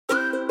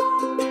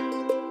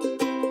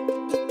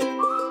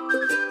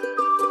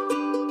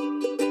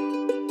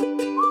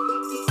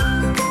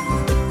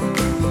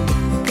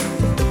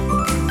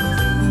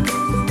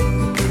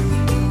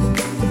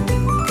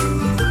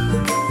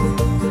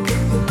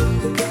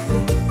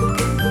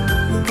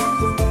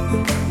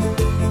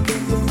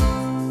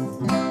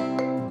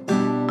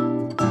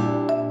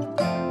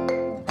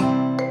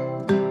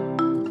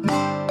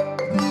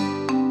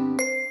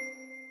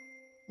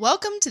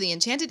to the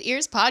Enchanted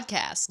Ears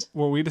podcast,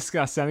 where we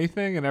discuss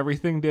anything and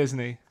everything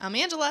Disney. I'm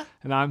Angela.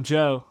 And I'm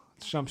Joe.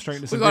 Let's jump straight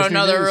into some We got Disney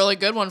another news. really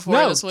good one for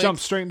you this week. Jump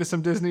straight into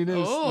some Disney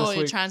news Oh, this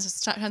you're week.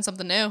 trying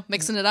something new,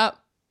 mixing it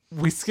up.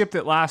 We skipped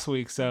it last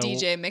week, so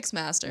DJ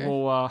Mixmaster.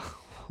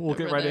 we'll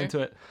get Over right there. into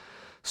it.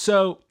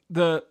 So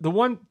the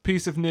one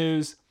piece of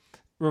news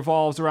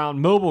revolves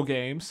around mobile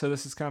games. So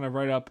this is kind of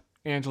right up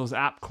Angela's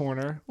app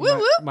corner. Woo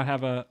woo. Might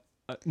have a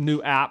new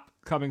app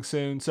coming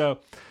soon. So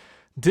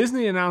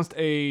Disney announced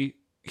a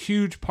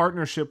huge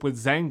partnership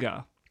with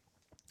Zynga.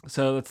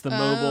 So that's the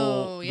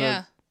mobile,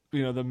 yeah.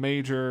 the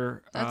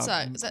major That's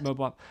is that,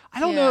 mobile app. I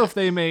don't know if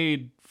they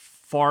made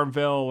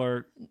Farmville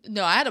or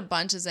No, I had a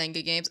bunch of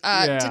Zynga games.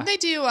 Yeah. Did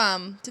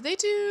they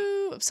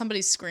do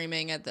somebody's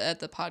screaming at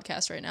the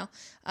podcast right now.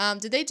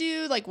 Did they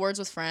do like Words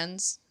with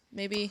Friends?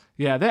 Maybe.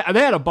 Yeah, they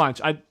had a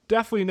bunch. I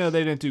definitely know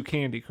they didn't do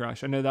Candy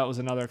Crush. I know that was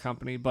another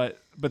company, but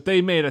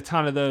they made a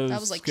ton of those. That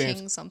was like games.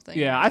 King something.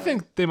 Yeah, I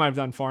think they might have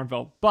done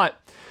Farmville.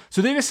 But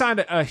so they just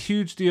signed a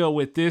huge deal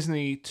with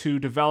Disney to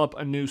develop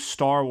a new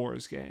Star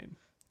Wars game.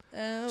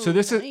 Oh, So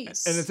this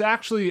nice. and it's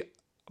actually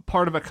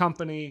part of a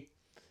company,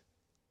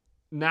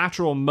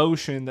 Natural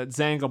Motion, that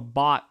Zynga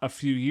bought a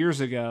few years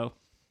ago.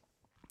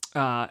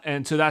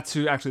 And so that's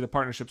who actually the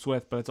partnership's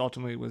with, but it's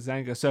ultimately with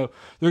Zynga. So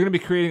they're going to be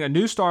creating a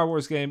new Star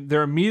Wars game.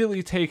 They're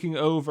immediately taking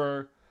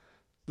over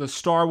the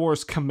Star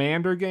Wars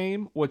Commander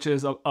game, which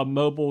is a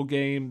mobile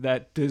game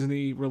that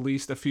Disney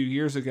released a few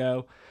years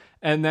ago.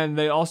 And then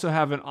they also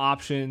have an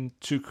option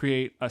to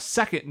create a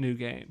second new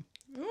game.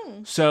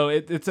 So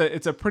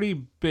it's a pretty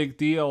big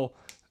deal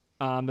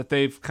that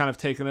they've kind of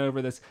taken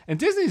over this. And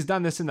Disney's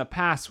done this in the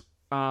past.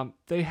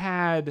 They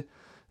had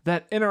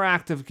that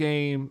interactive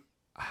game.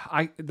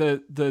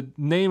 The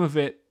name of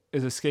it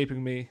is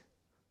escaping me.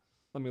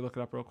 Let me look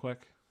it up real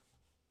quick.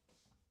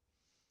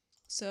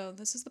 So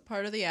this is the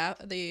part of the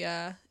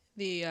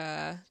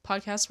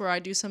podcast where I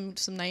do some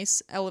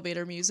nice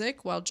elevator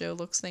music while Joe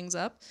looks things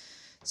up.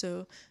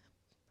 So,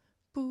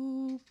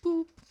 boop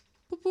boop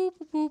boop boop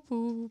boop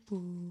boop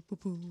boop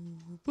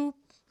boop boop.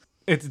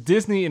 It's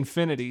Disney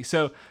Infinity.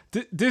 So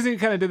Disney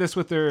kind of did this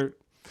with their.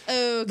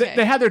 Okay.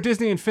 They had their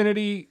Disney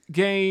Infinity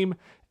game,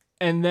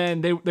 and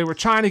then they were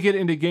trying to get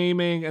into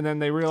gaming, and then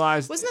they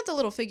realized. Wasn't that the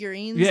little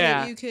figurines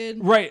Yeah, that you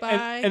could right, buy?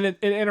 and it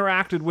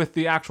interacted with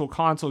the actual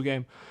console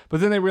game, but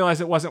then they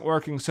realized it wasn't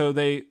working, so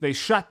they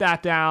shut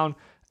that down,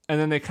 and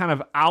then they kind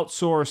of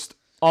outsourced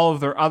all of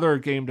their other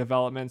game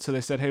development. So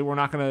they said, hey, we're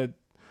not going to.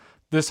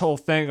 This whole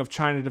thing of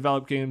trying to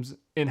develop games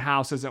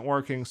in-house isn't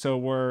working, so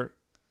we're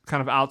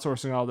kind of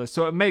outsourcing all this.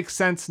 So it makes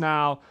sense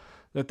now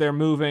that they're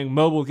moving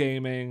mobile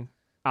gaming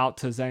out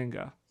to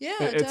Zynga.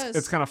 Yeah, it does.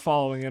 It's kind of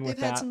following in They've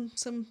with had that.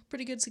 some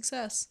pretty good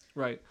success.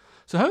 Right.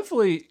 So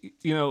hopefully,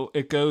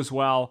 it goes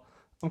well.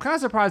 I'm kind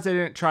of surprised they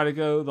didn't try to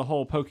go the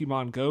whole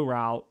Pokemon Go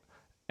route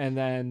and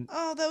then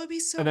Oh, that would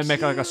be so. and then cute.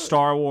 make like a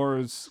Star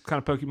Wars kind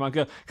of Pokemon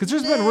Go. Because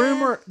there's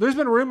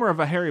been rumor of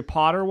a Harry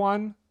Potter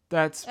one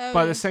that's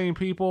by the same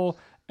people,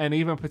 and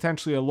even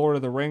potentially a Lord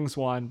of the Rings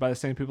one by the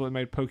same people that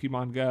made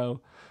Pokemon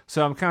Go.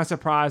 So I'm kind of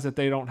surprised that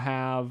they don't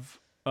have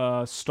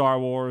a Star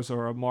Wars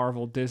or a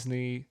Marvel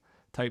Disney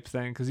type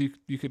thing, because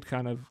you could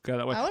kind of go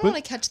that way. I would want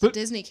to catch the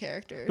Disney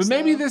characters. But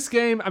maybe though. this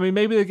game,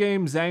 maybe the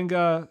game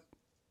Zynga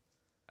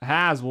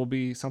has will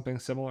be something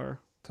similar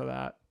to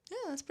that.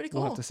 Yeah, that's pretty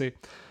cool. We'll have to see.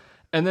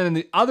 And then in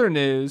the other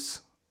news,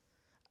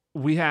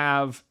 we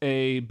have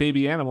a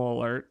baby animal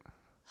alert.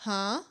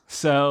 Huh?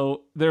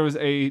 So there was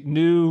a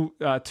new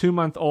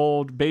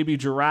 2-month-old baby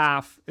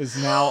giraffe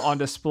is now on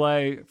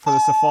display for the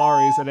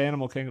safaris at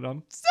Animal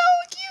Kingdom. So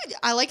cute.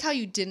 I like how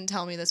you didn't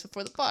tell me this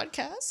before the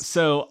podcast.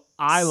 So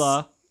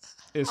Isla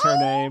is her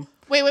name.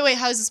 Wait.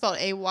 How is it spelled?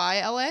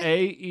 Ayla?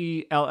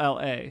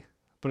 Aella,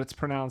 but it's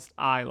pronounced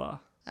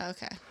Isla.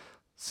 Okay.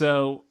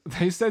 So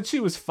they said she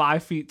was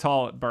 5 feet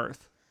tall at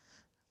birth.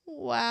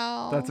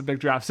 Wow. That's a big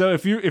giraffe. So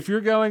if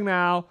you're going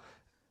now,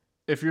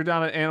 if you're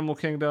down at Animal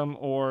Kingdom,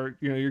 or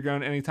you're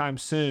going anytime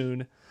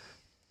soon,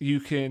 you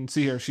can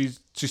see her. She's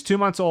 2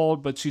 months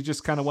old, but she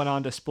just kind of went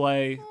on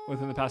display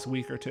within the past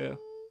week or two.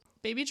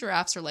 Baby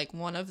giraffes are like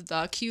one of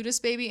the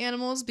cutest baby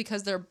animals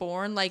because they're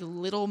born like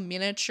little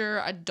miniature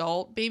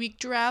adult baby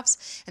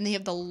giraffes, and they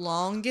have the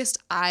longest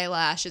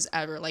eyelashes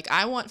ever. Like,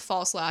 I want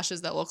false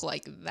lashes that look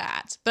like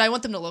that, but I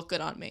want them to look good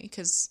on me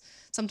because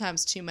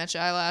sometimes too much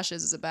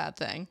eyelashes is a bad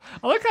thing.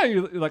 I like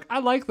how I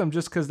like them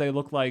just because they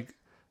look like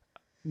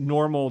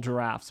normal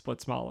giraffes but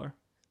smaller.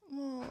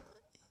 Well,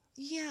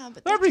 yeah,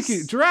 but They're pretty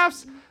cute.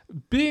 Giraffes,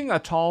 being a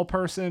tall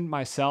person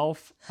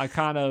myself, I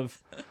kind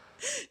of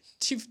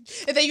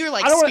that you're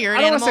like I don't spirit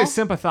want animal. to say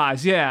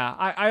sympathize. Yeah,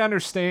 I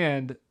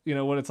understand,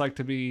 what it's like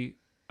to be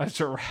a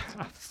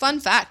giraffe. Fun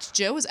fact: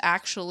 Joe was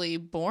actually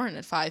born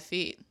at 5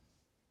 feet.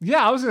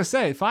 Yeah, I was gonna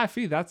say 5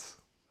 feet. That's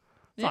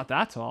not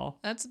that tall.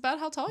 That's about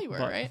how tall you were,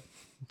 right?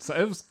 So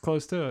it was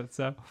close to it.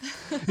 So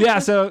yeah.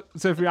 So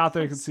if you're out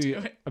there, you can see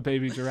a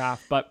baby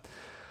giraffe. But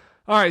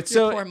all right.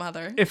 Your So poor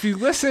mother. if you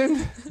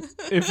listened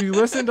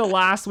to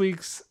last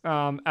week's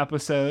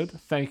episode,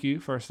 thank you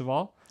first of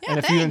all. Yeah, and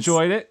if you thanks.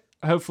 enjoyed it,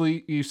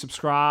 hopefully you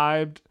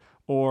subscribed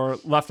or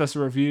left us a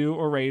review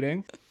or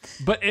rating.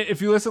 But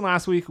if you listened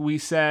last week, we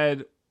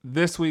said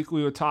this week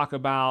we would talk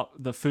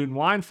about the Food and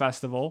Wine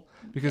Festival,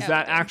 because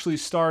that actually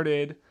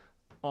started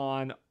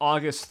on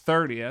August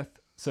 30th.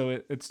 So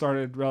it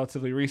started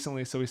relatively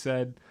recently. So we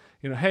said,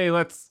 hey,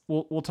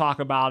 we'll talk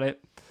about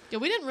it. Yeah,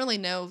 we didn't really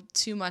know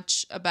too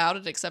much about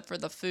it except for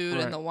the food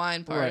and the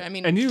wine part. Right. I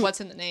mean, what's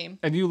in the name?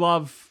 And you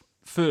love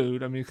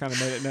food. I mean, you kind of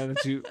made it known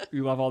that you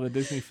love all the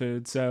Disney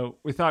food. So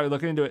we thought we'd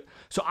look into it.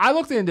 So I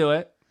looked into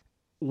it.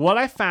 What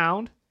I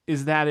found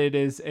is that it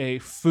is a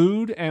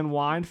food and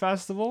wine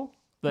festival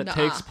that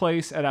takes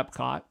place at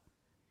Epcot.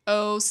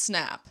 Oh,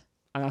 snap.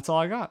 And that's all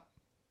I got.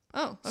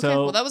 Oh, okay.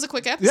 So, well, that was a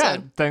quick episode. Yeah,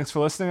 thanks for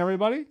listening,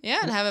 everybody. Yeah,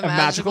 and have a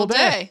magical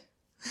day.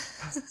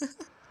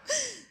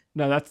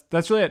 No,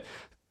 that's really it.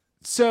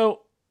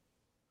 So,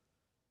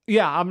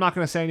 yeah, I'm not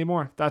going to say any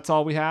more. That's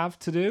all we have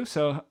to do.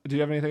 So, do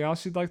you have anything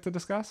else you'd like to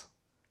discuss?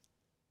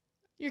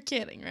 You're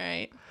kidding,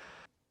 right?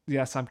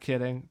 Yes, I'm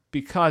kidding.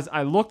 Because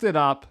I looked it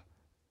up,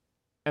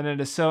 and it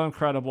is so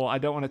incredible. I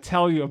don't want to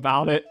tell you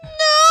about it.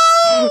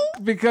 No!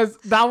 Because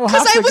that will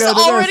have to go to Because I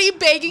was already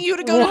begging you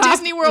to go to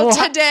Disney World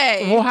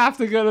today. We'll have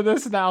to go to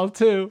this now,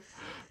 too.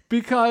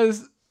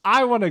 Because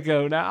I want to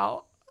go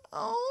now.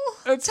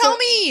 Oh, tell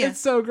me. It's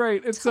so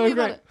great. It's so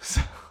great.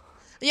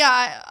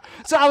 Yeah.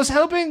 So I was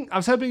hoping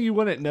you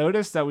wouldn't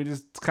notice that we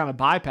just kind of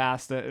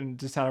bypassed it and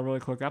just had a really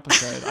quick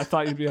episode. I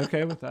thought you'd be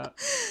okay with that.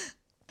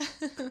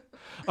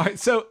 All right.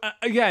 So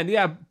again,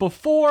 yeah,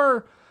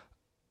 before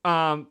we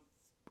kind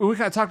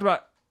of talked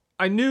about,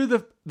 I knew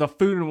the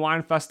Food and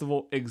Wine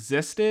Festival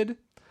existed.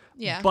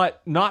 Yeah.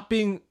 But not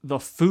being the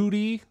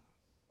foodie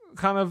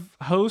kind of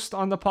host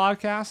on the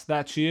podcast,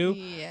 that's you.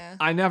 Yeah.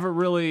 I never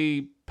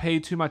really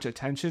paid too much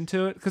attention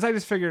to it because I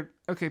just figured,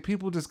 okay,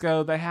 people just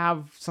go, they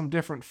have some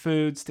different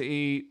foods to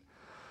eat.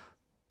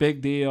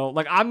 Big deal.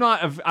 Like I don't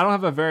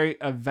have a very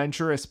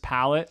adventurous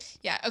palate.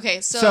 Yeah.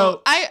 Okay.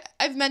 So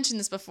I've mentioned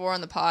this before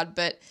on the pod,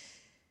 but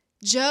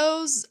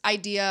Joe's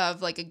idea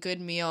of like a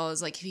good meal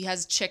is like if he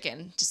has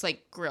chicken, just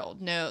like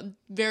grilled, no,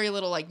 very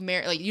little like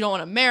you don't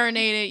want to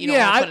marinate it. You don't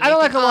want to put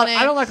anything on it.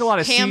 I don't like a lot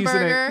of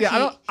hamburger. Seasoning.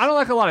 Yeah, I don't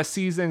like a lot of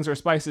seasonings or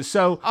spices.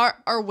 So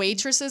our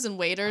waitresses and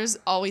waiters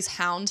always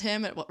hound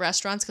him at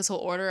restaurants because he'll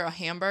order a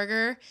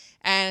hamburger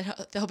and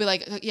he'll be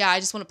like, yeah, I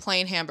just want a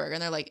plain hamburger,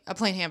 and they're like, a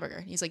plain hamburger.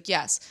 And he's like,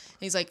 yes. And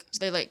he's like,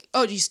 they're like,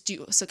 oh, do you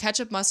so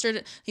ketchup,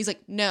 mustard? He's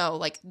like, no,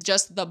 like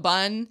just the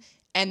bun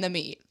and the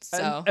meat.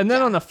 So and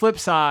then on the flip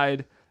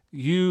side,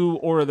 you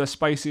order the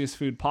spiciest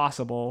food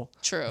possible.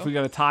 True. If we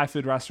go to Thai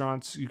food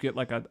restaurants, you get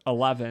like a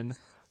 11.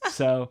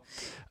 So,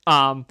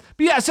 but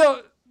yeah,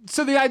 so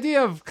the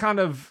idea of kind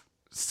of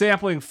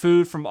sampling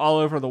food from all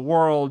over the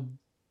world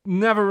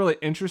never really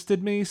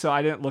interested me. So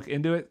I didn't look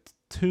into it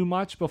too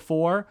much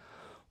before,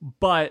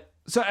 but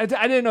so I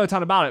didn't know a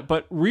ton about it,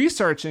 but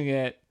researching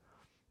it,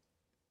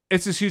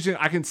 it's just huge thing.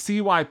 I can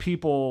see why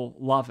people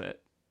love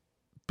it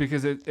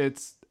because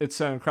it's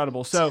so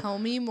incredible. So tell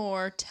me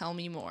more.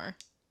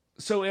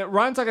 So it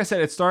runs, like I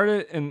said, it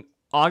started in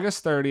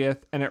August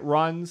 30th and it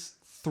runs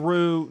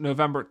through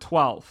November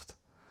 12th.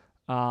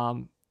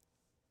 And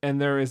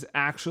there is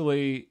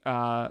actually,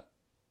 so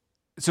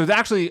it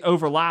actually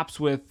overlaps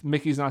with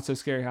Mickey's Not So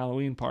Scary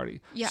Halloween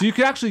Party. Yeah. So you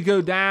could actually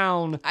go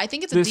down. I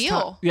think it's a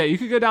deal. Yeah, you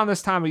could go down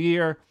this time of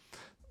year,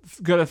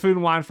 go to Food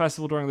and Wine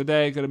Festival during the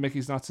day, go to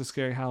Mickey's Not So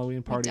Scary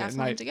Halloween Party at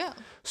night. To go.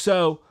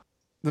 So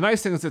the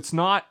nice thing is it's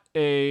not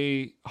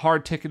a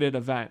hard ticketed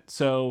event.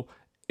 So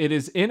it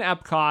is in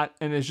Epcot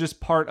and is just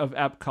part of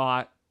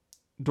Epcot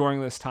during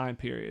this time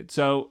period.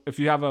 So if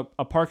you have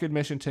a park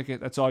admission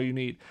ticket, that's all you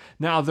need.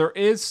 Now, there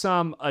is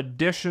some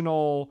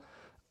additional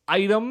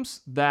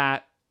items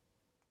that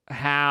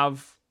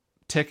have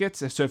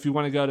tickets. So if you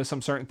want to go to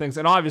some certain things,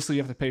 and obviously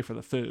you have to pay for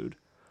the food.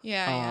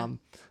 Yeah.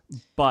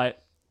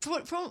 But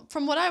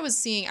from what I was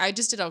seeing, I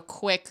just did a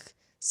quick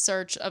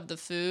search of the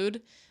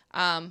food.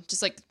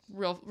 Just like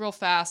real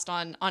fast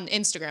on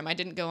Instagram. I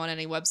didn't go on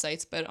any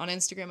websites, but on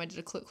Instagram I did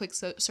a quick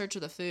search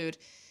of the food,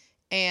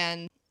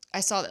 and I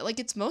saw that like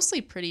it's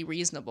mostly pretty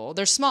reasonable.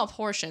 There's small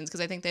portions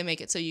because I think they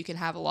make it so you can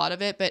have a lot of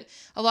it, but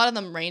a lot of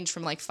them range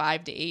from like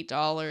 $5 to $8,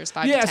 $5 to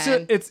 $10. Yeah,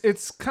 so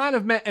it's kind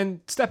of meant.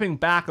 And stepping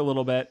back a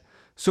little bit,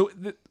 so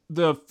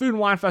the Food and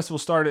Wine Festival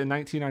started in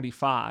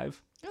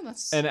 1995. Oh,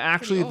 that's and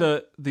actually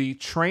the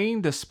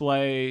train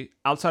display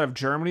outside of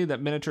Germany,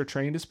 that miniature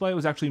train display,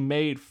 was actually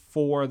made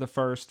for the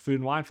first Food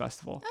and Wine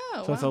Festival.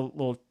 Oh, so that's a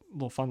little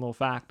fun little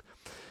fact.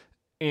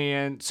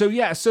 And so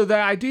yeah, so the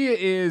idea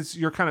is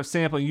you're kind of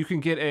sampling. You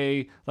can get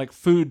a like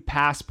food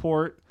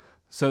passport,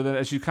 so that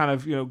as you kind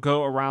of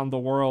go around the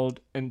world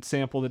and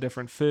sample the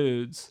different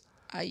foods.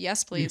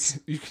 Yes, please.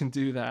 You can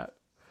do that.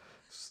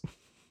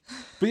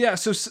 But yeah,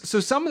 so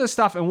some of the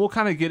stuff, and we'll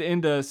kind of get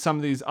into some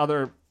of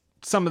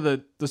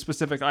the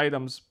specific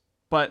items,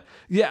 but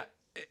yeah,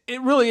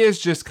 it really is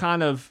just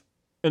kind of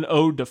an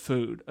ode to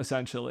food,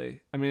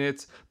 essentially. I mean,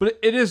 but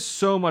it is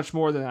so much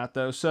more than that,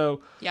 though.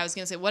 So yeah, I was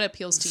gonna say, what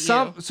appeals to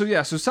you?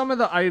 So some of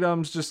the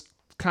items just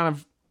kind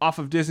of off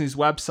of Disney's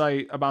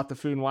website about the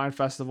Food and Wine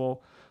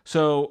Festival.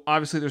 So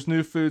obviously, there's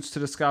new foods to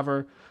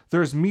discover.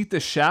 There's Meet the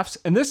Chefs,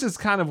 and this is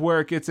kind of where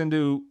it gets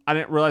into, I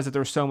didn't realize that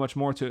there was so much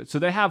more to it. So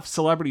they have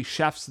celebrity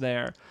chefs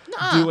there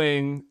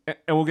doing, and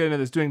we'll get into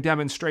this, doing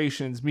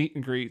demonstrations, meet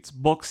and greets,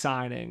 book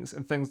signings,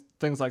 and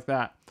things like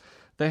that.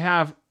 They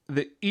have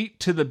the Eat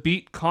to the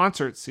Beat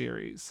concert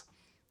series.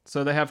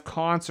 So they have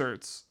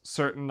concerts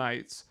certain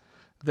nights.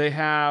 They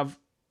have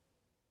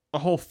a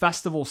whole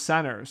festival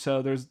center.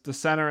 So there's the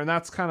center, and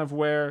that's kind of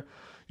where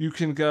you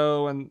can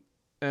go, and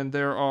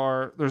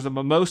there's a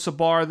mimosa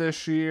bar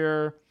this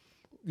year.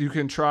 You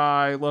can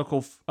try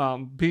local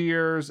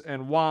beers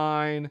and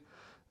wine.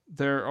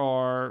 There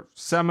are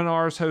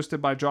seminars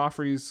hosted by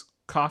Joffrey's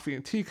Coffee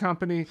and Tea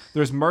Company.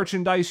 There's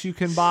merchandise you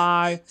can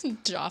buy.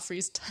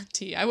 Joffrey's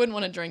tea. I wouldn't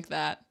want to drink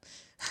that.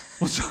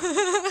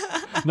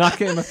 Not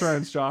Game of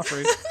Thrones,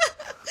 Joffrey.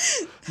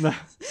 No.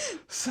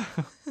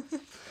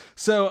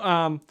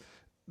 So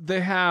they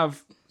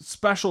have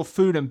special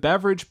food and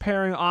beverage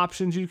pairing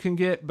options you can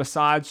get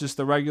besides just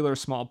the regular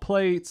small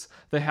plates.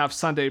 They have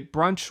Sunday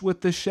brunch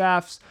with the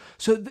chefs.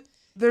 So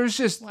there's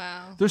just,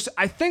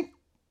 I think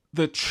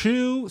the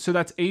Chew, so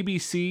that's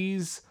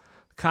ABC's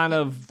kind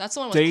of that's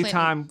the one with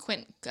daytime.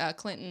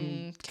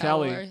 Clinton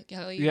Kelly.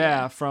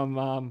 Yeah,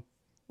 from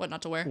What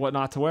Not to Wear. What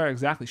Not to Wear,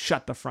 exactly.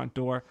 Shut the front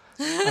door.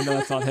 I know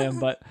that's not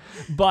him,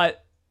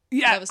 but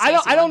yeah,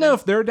 I don't know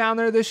if they're down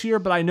there this year,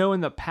 but I know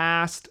in the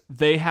past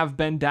they have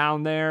been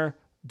down there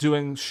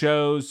doing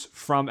shows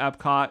from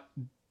Epcot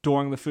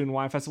during the Food and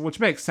Wine Festival, which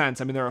makes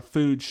sense. I mean, they're a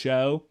food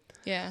show.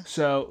 Yeah.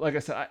 So, like I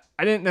said,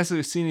 I didn't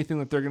necessarily see anything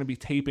that they're going to be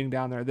taping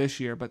down there this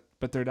year, but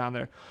they're down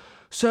there.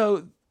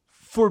 So,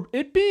 for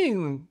it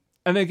being,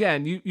 and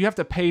again, you have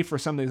to pay for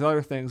some of these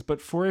other things,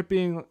 but for it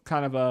being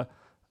kind of a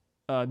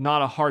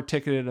not a hard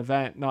ticketed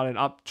event, not an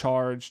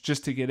upcharge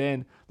just to get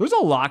in, there's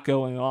a lot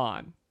going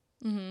on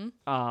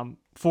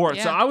for it.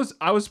 Yeah. So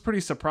I was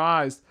pretty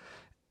surprised.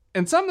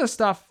 And some of the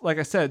stuff, like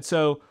I said,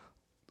 so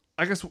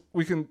I guess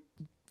we can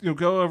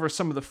go over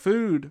some of the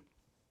food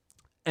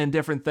and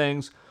different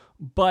things.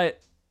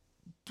 But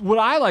what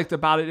I liked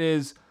about it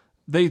is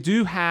they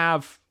do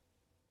have,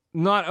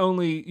 not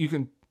only you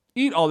can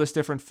eat all this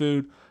different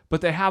food,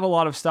 but they have a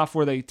lot of stuff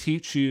where they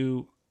teach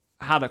you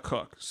how to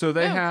cook. So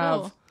they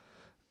have... Cool.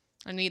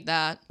 I need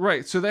that.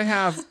 Right. So they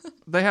have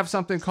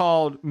something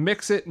called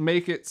Mix It,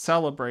 Make It,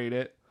 Celebrate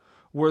It,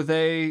 where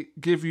they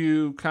give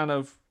you kind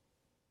of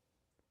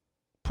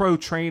pro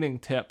training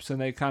tips, and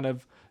they kind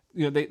of,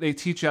 they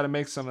teach you how to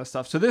make some of the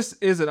stuff. So this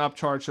is an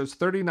upcharge. So it's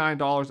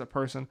 $39 a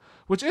person,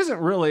 which isn't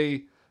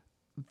really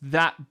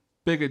that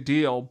big a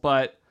deal.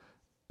 But,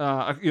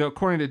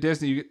 according to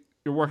Disney,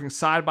 you're working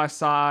side by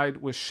side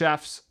with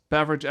chefs,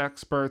 beverage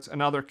experts,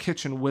 and other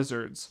kitchen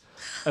wizards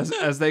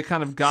as they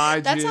kind of guide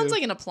you. That sounds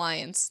like an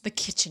appliance, the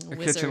kitchen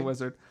wizard. Kitchen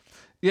wizard.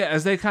 Yeah,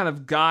 as they kind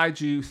of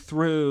guide you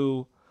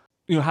through,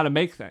 how to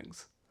make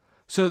things.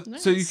 So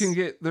nice. So you can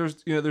get,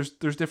 there's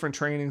different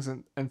trainings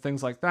and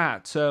things like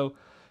that. So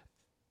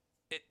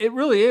it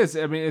really is.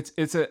 I mean,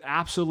 it's an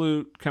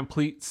absolute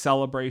complete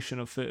celebration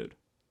of food.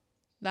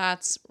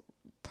 That's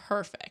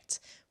perfect.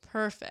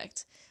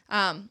 Perfect.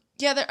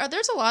 Yeah,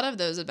 there's a lot of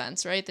those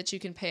events, right, that you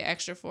can pay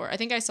extra for. I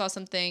think I saw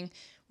something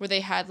where they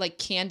had like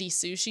candy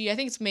sushi. I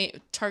think it's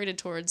targeted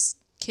towards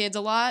kids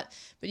a lot,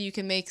 but you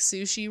can make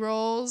sushi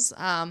rolls.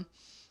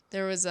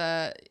 There was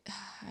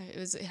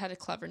it had a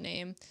clever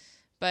name,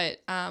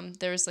 but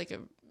there was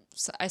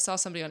I saw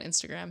somebody on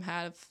Instagram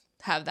have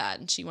that,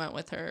 and she went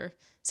with her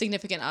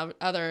significant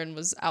other and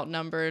was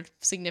outnumbered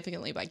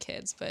significantly by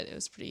kids, but it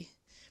was pretty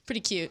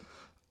cute.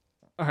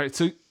 All right,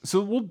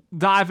 so we'll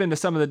dive into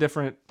some of the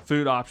different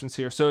food options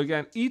here. So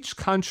again, each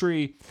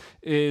country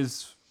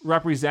is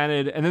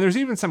represented, and then there's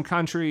even some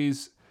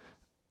countries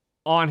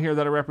on here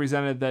that are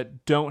represented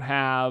that don't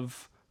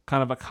have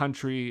kind of a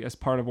country as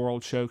part of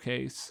World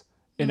Showcase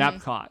in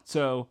Epcot.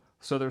 So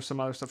there's some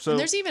other stuff. So and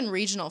there's even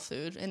regional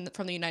food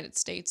from the United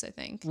States, I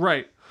think.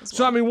 Right. Well.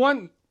 So I mean,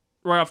 one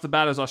right off the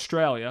bat is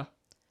Australia.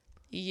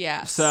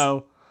 Yes.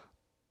 So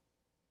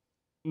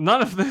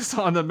none of this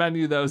on the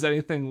menu, though, is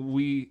anything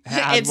we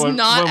had. It's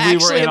not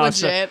actually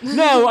legit.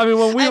 No, I mean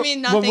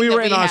when we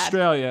were in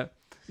Australia,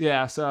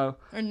 yeah. So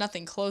or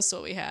nothing close to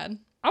what we had.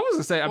 I was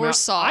gonna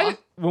say,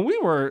 when we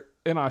were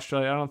in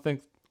Australia, I don't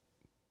think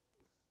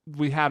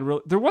we had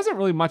there wasn't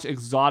really much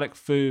exotic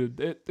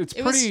food. It's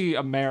pretty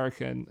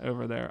American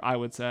over there, I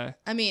would say.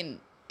 I mean,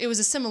 it was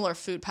a similar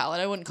food palette.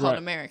 I wouldn't call it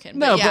American.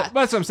 No, but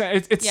that's what I'm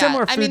saying. It's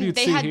similar food. I mean,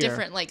 they had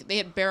different, they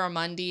had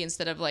barramundi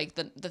instead of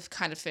the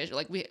kind of fish.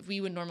 Like we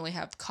would normally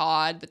have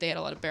cod, but they had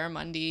a lot of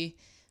barramundi.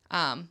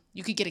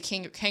 You could get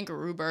a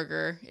kangaroo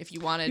burger if you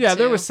wanted to. Yeah,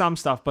 there was some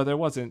stuff, but there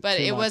wasn't. But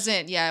it much.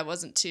 it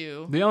wasn't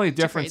too. The only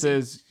difference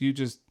is you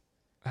just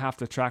have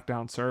to track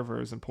down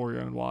servers and pour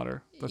your own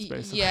water. That's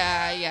basically.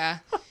 Yeah.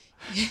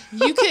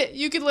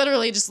 You could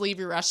literally just leave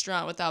your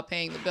restaurant without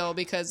paying the bill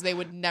because they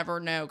would never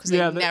know because they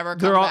never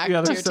come back to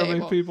your table. Yeah, there's so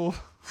many people.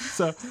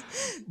 So,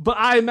 but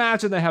I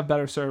imagine they have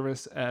better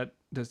service at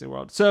Disney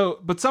World. So,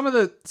 but some of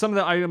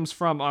the items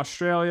from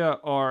Australia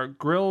are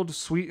grilled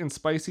sweet and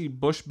spicy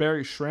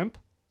bushberry shrimp.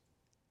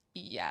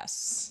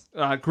 Yes.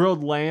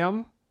 Grilled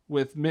lamb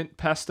with mint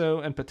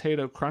pesto and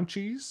potato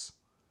crunchies.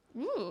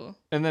 Ooh.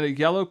 And then a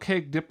yellow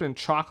cake dipped in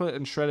chocolate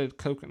and shredded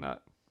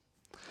coconut.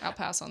 I'll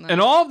pass on that.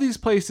 And all of these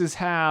places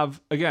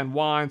have, again,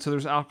 wine, so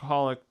there's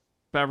alcoholic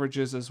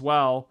beverages as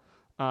well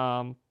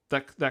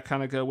that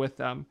kind of go with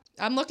them.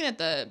 I'm looking at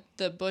the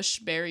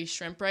bushberry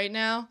shrimp right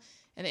now,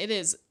 and it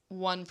is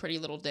one pretty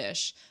little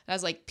dish. It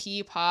has like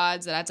pea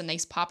pods that adds a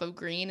nice pop of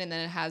green, and then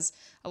it has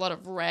a lot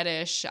of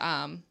reddish,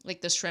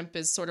 like the shrimp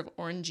is sort of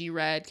orangey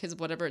red because of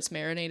whatever it's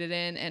marinated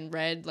in, and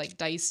red like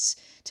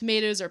diced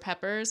tomatoes or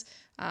peppers.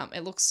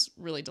 It looks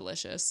really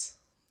delicious.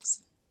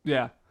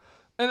 Yeah.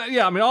 And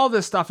yeah, I mean, all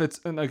this stuff, it's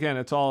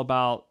all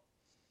about,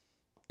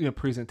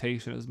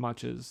 presentation as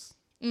much as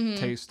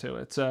taste to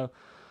it. So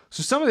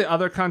some of the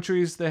other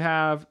countries they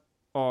have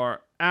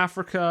are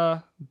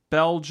Africa,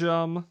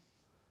 Belgium,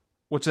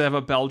 which they have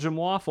a Belgium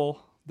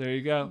waffle. There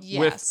you go.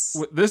 Yes.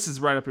 With this is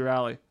right up your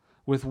alley.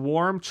 With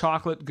warm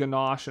chocolate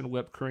ganache and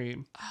whipped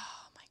cream.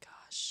 Oh my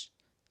gosh.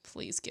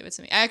 Please give it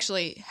to me. I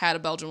actually had a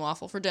Belgian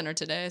waffle for dinner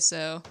today,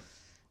 so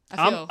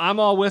I'm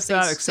all with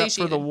that except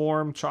satiated. for the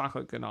warm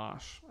chocolate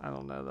ganache. I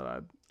don't know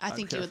that I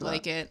think you would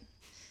like it. it.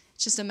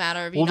 It's just a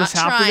matter of you not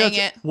trying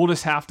it. We'll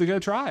just have to go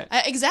try it.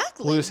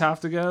 Exactly. We'll have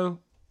to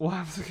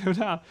go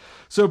down.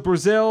 So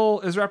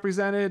Brazil is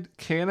represented.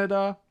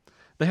 Canada,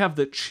 they have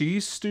the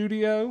Cheese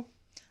Studio.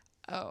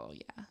 Oh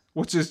yeah.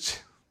 Which is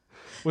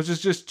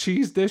just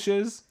cheese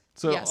dishes.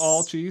 So yes.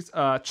 all cheese.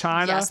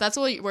 China. Yes, that's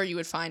where you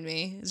would find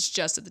me. It's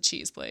just at the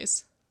cheese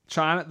place.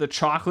 China, the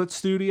Chocolate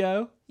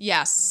Studio.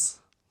 Yes.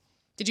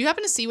 Did you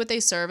happen to see what they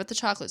serve at the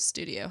Chocolate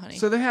Studio, honey?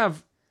 So they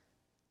have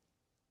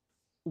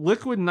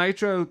liquid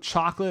nitro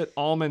chocolate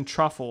almond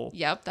truffle.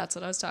 Yep, that's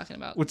what I was talking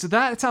about.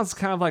 It sounds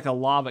kind of like a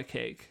lava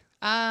cake.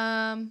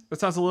 It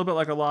sounds a little bit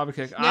like a lava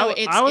cake. No,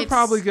 I would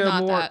probably go not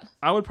more. That.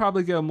 I would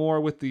probably go more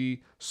with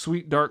the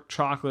sweet dark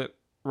chocolate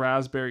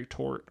raspberry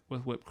tort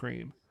with whipped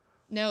cream.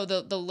 No,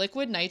 the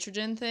liquid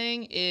nitrogen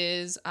thing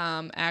is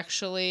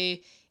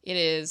actually it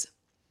is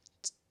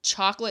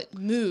chocolate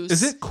mousse.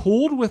 Is it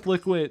cooled with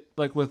liquid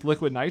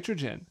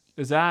nitrogen?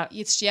 Is that?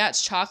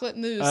 It's chocolate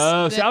mousse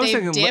that I was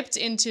they've dipped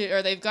into,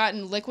 or they've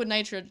gotten liquid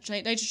nitrogen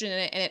in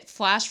it, and it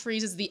flash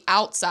freezes the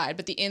outside,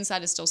 but the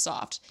inside is still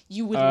soft.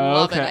 You would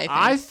love it,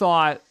 I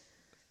think.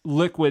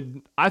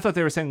 I thought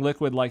they were saying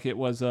liquid like it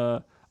was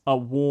a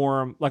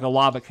warm, like a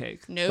lava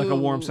cake. No. Like a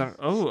warm center.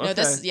 Oh, okay. No,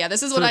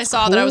 this is what I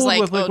saw that I was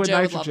like, with liquid Joe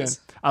nitrogen. would love this.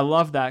 I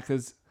love that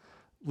because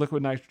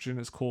liquid nitrogen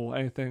is cool.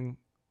 Anything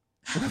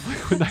with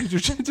liquid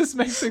nitrogen just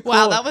makes it cool.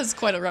 Wow, that was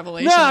quite a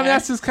revelation. No, I mean,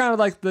 that's just kind of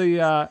like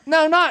the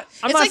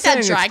it's like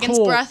that dragon's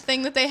breath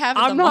thing that they have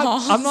at the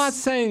malls. I'm not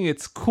saying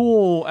it's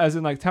cool as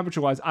in like temperature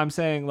wise. I'm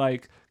saying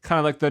like kind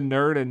of like the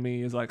nerd in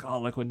me is like, oh,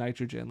 liquid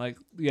nitrogen. Like,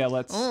 yeah,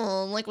 let's.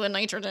 Oh, liquid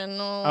nitrogen.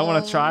 Oh. I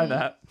want to try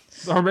that.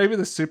 Or maybe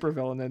the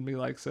supervillain in me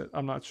likes it.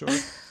 I'm not sure.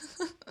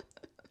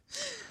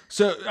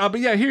 So, but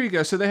yeah, here you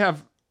go. So they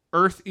have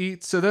Earth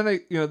Eats. So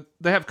then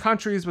they have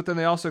countries, but then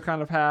they also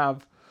kind of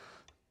have,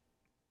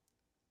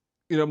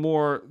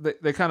 more,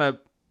 they kind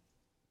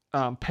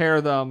of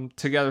pair them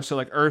together. So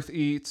like Earth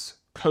Eats,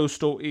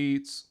 Coastal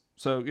Eats.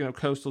 So,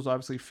 Coastal's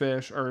obviously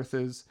fish. Earth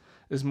is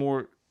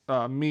more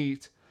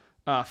meat.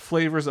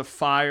 Flavors of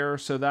Fire.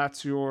 So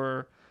that's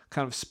your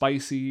kind of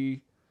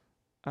spicy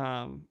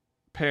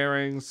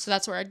pairings. So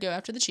that's where I'd go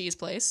after the cheese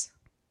place.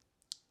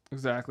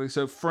 Exactly.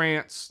 So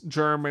France,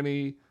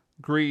 Germany,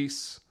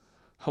 Greece,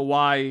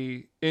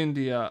 Hawaii,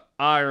 India,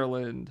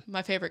 Ireland.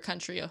 My favorite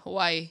country,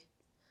 Hawaii.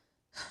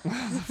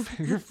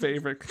 Your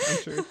favorite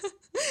country?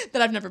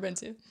 That I've never been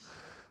to.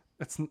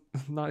 It's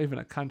not even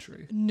a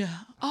country. No.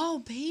 Oh,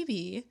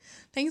 baby.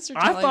 Thanks for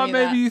telling me I thought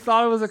maybe that. you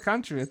thought it was a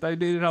country. I thought you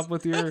needed help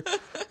with your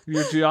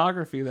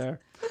geography there.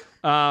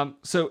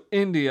 So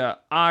India,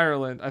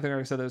 Ireland, I think I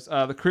already said this,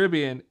 the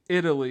Caribbean,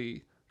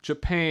 Italy,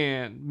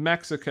 Japan,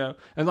 Mexico.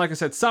 And like I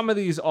said, some of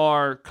these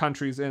are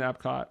countries in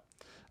Epcot.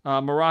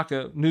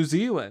 Morocco, New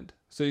Zealand.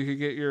 So you could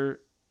get your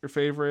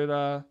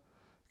favorite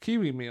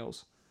kiwi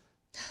meals.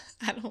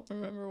 I don't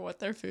remember what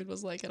their food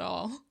was like at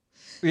all.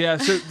 Yeah,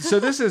 so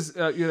this is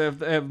they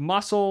have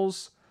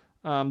mussels,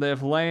 they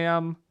have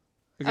lamb.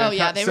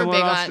 Again, they were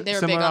big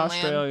on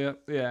Australia.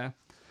 lamb.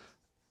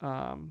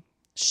 Yeah.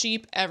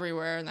 Sheep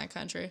everywhere in that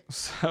country.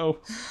 So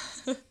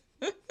it's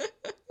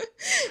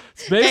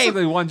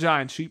basically one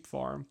giant sheep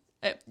farm.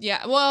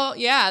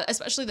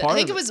 Especially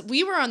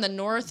we were on the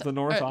North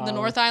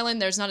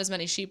Island. There's not as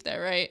many sheep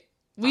there, right?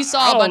 We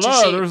saw a bunch of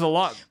sheep. There's a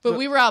lot. But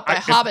we were out by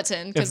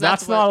Hobbiton because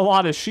that's not a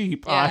lot of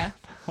sheep. Yeah.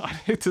 I'd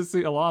hate to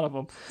see a lot of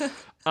them.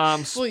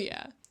 Well,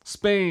 yeah.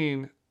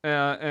 Spain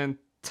and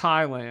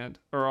Thailand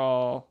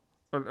are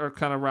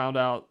kind of round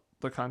out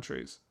the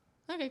countries.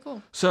 Okay,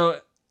 cool.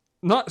 So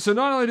not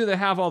only do they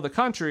have all the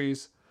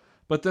countries,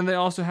 but then they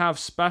also have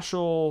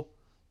special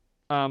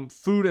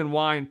food and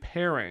wine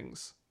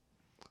pairings.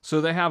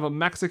 So they have a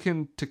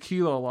Mexican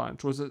tequila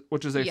lunch,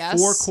 which is a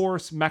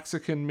 4-course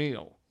Mexican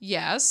meal.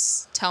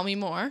 Yes. Tell me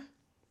more.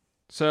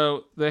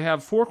 So they have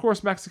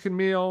 4-course Mexican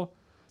meal,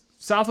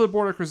 south of the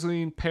border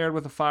cuisine paired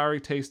with a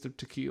fiery taste of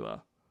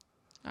tequila.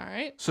 All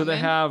right. So they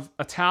have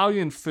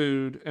Italian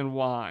food and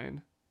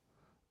wine.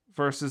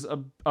 versus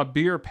a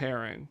beer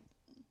pairing.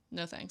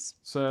 No thanks.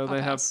 So I'll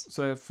they pass.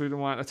 have food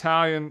and wine.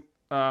 Italian,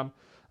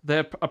 they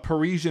have a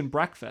Parisian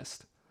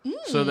breakfast.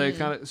 So they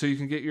so you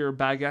can get your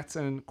baguettes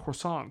and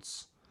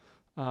croissants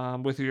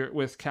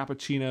with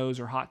cappuccinos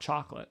or hot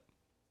chocolate.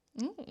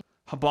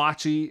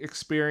 Hibachi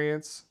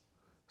experience.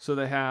 So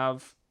they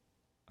have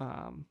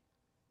a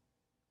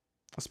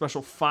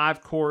special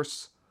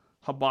 5-course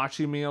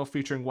hibachi meal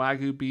featuring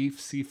Wagyu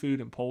beef, seafood,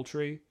 and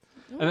poultry.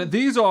 And then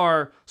these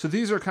are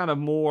kind of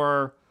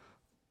more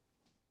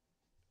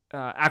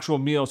actual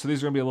meals. So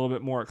these are going to be a little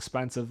bit more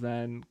expensive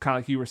than kind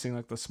of like you were seeing,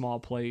 like the small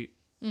plate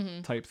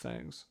type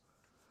things.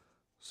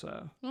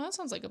 So Well, that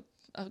sounds like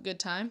a good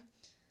time.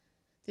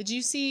 Did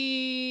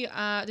you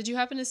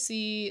happen to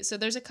see, so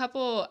there's a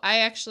couple, I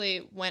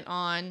actually went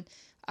on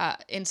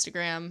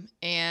Instagram,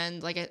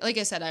 and like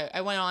I said,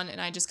 I went on and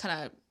I just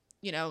kind of,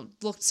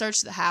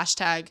 searched the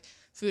hashtag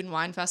Food and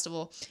Wine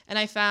Festival, and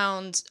I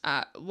found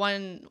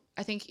one,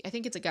 I think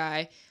it's a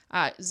guy,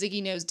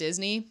 Ziggy Knows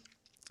Disney.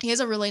 He has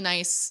a really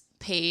nice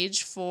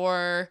page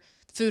for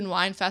Food and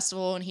Wine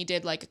Festival, and he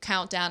did like a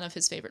countdown of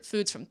his favorite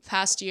foods from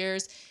past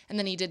years, and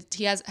then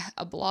he has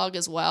a blog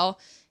as well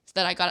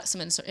that I got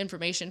some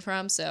information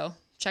from, so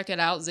check it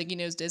out, Ziggy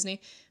Knows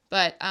Disney.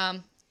 But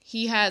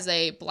he has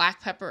a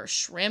black pepper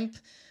shrimp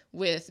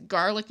with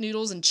garlic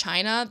noodles in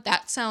China.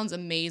 That sounds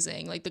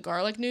amazing, like the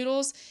garlic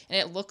noodles, and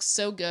it looks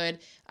so good.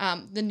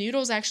 The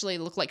noodles actually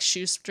look like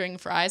shoestring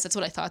fries. That's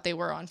what I thought they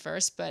were on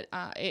first, but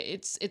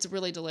it's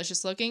really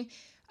delicious looking.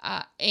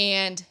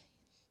 And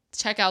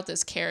check out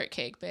this carrot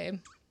cake, babe.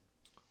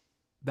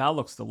 that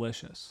looks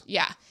delicious.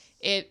 Yeah,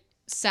 it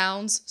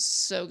sounds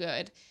so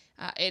good.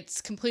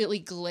 It's completely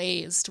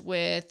glazed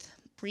with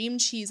cream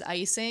cheese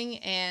icing,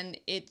 and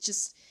it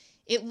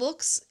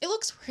looks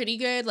pretty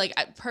good. Like,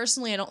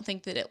 personally, I don't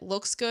think that it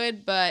looks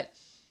good, but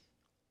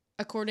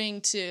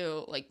according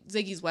to like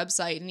Ziggy's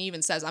website, and he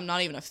even says, I'm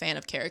not even a fan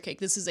of carrot cake.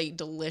 This is a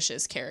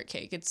delicious carrot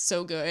cake. It's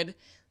so good.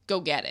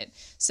 Go get it.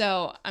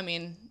 So, I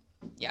mean,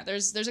 yeah,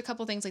 there's a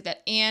couple things like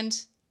that. And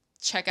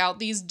check out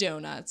these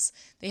donuts.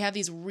 They have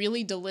these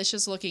really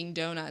delicious looking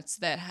donuts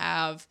that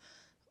have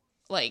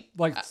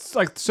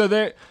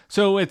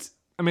so it's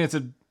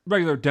a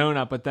regular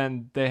donut, but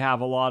then they have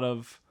a lot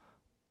of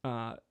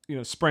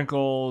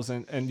sprinkles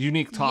and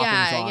unique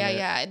toppings on it.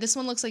 Yeah. This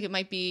one looks like it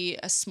might be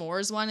a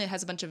s'mores one. It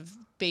has a bunch of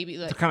baby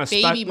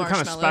marshmallows.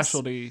 Kind of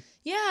specialty.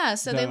 Yeah,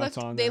 so they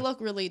there.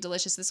 look really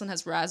delicious. This one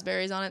has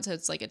raspberries on it, so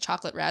it's like a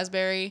chocolate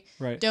raspberry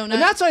donut.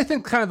 And that's what I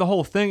think kind of the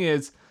whole thing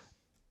is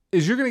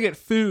you're going to get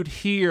food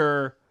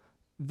here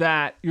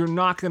that you're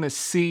not going to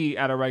see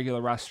at a regular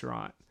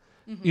restaurant.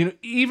 Mm-hmm.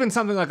 Even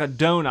something like a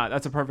donut,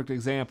 that's a perfect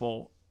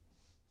example.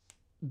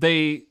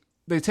 They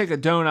take a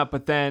donut,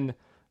 but then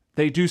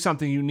they do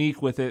something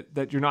unique with it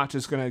that you're not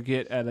just going to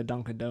get at a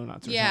Dunkin'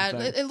 Donuts or something.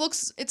 Yeah, it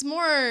looks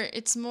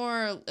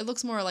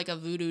more like a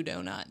voodoo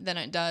donut than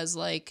it does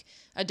like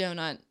a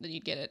donut that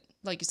you'd get at,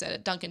 like you said,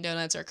 at Dunkin'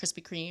 Donuts or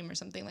Krispy Kreme or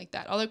something like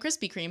that. Although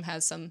Krispy Kreme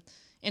has some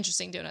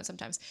interesting donuts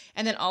sometimes.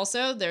 And then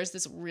also there's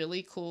this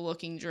really cool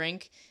looking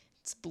drink.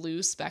 It's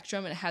Blue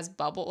Spectrum, and it has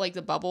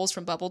the bubbles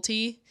from bubble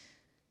tea.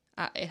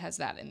 It has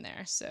that in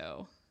there,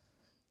 so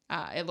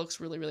it looks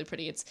really, really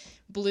pretty. It's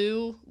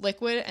blue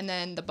liquid, and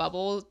then the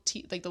bubble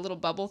tea, like the little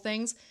bubble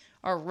things,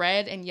 are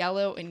red and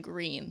yellow and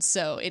green.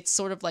 So it's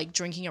sort of like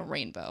drinking a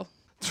rainbow.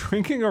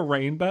 Drinking a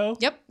rainbow?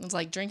 Yep, it's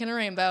like drinking a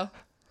rainbow.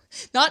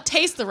 Not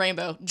taste the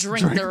rainbow,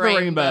 drink the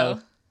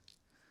rainbow.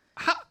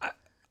 I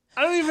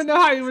don't even know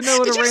how you would know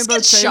what Did a rainbow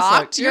tastes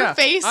shocked? like. Your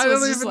face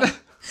was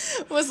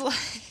like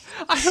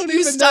I don't even know.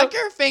 You stuck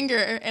your finger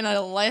in an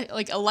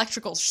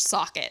electrical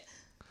socket.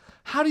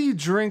 How do you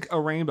drink a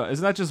rainbow?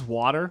 Isn't that just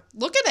water?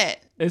 Look at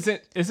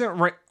it.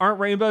 Aren't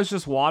rainbows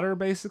just water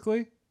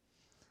basically?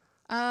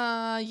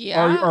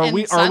 Yeah.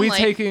 Are we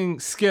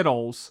taking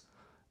Skittles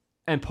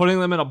and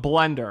putting them in a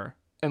blender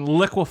and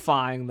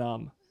liquefying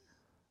them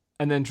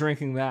and then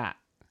drinking that?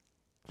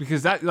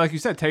 Because that, like you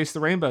said, taste the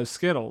rainbow,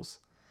 Skittles.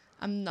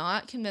 I'm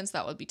not convinced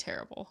that would be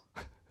terrible.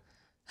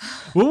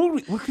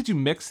 What could you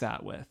mix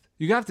that with?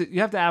 You have to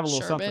add a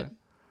little Sherbet. something.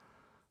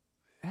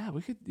 Yeah,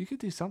 you could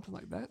do something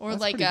like that. Or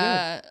That's like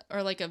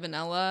a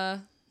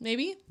vanilla,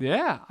 maybe?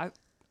 Yeah.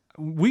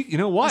 You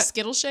know what? A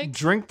Skittle shake?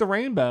 Drink the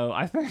rainbow,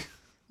 I think.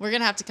 We're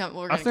gonna have to come.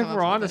 I think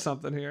we're on to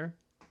something here.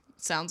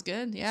 Sounds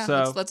good. Yeah.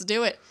 So, let's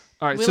do it.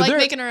 All right. We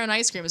making our own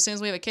ice cream. As soon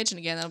as we have a kitchen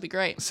again, that'll be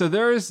great. So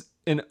there is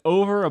an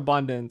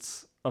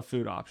overabundance of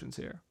food options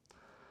here.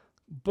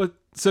 But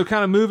so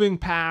kind of moving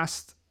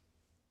past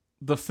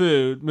the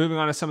food, moving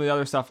on to some of the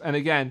other stuff. And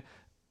again,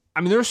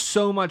 I mean, there's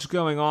so much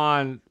going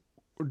on.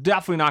 We're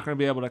definitely not going to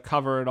be able to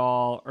cover it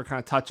all or kind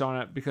of touch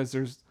on it because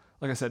there's,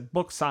 like I said,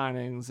 book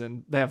signings,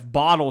 and they have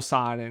bottle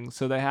signings.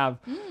 So they have,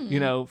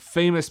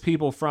 famous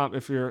people from,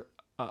 if you're,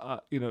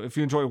 if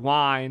you enjoy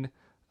wine,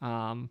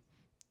 they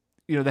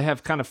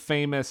have kind of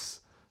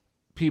famous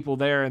people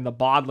there and the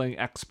bottling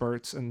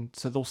experts. And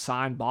so they'll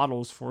sign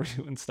bottles for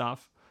you and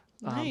stuff.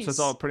 Nice. So it's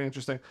all pretty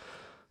interesting.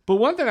 But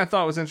one thing I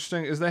thought was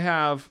interesting is they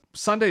have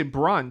Sunday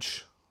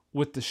brunch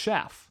with the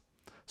chef.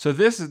 So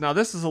this is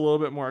a little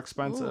bit more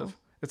expensive. Ooh.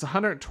 It's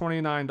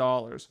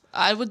 $129.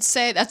 I would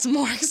say that's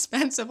more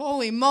expensive.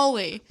 Holy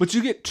moly. But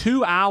you get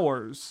 2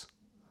 hours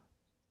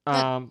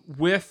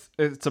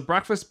it's a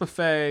breakfast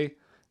buffet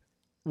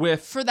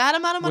with For that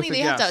amount of money, with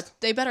a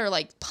they better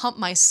like pump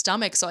my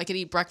stomach so I could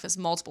eat breakfast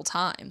multiple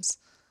times.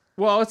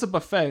 Well, it's a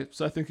buffet,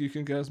 so I think you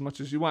can get as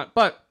much as you want.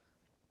 But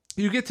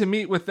you get to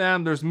meet with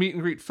them. There's meet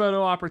and greet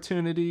photo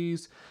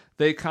opportunities.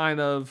 They kind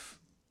of,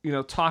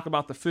 talk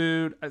about the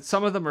food.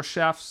 Some of them are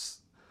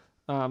chefs.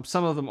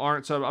 Some of them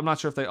aren't, so I'm not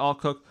sure if they all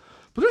cook.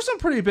 But there's some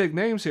pretty big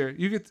names here.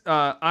 You get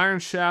Iron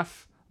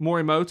Chef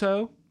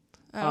Morimoto,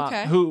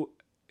 Okay. who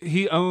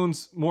he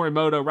owns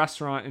Morimoto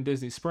Restaurant in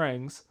Disney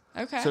Springs.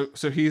 Okay.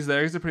 So he's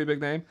there. He's a pretty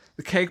big name.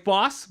 The Cake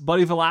Boss,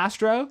 Buddy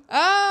Velastro.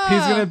 Oh.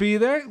 He's gonna be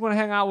there. Want to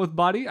hang out with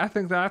Buddy? I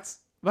think that's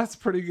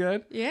pretty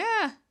good.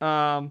 Yeah.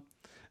 And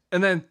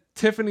then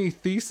Tiffany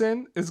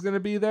Thiessen is gonna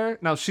be there.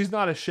 Now she's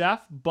not a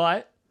chef,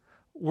 but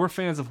we're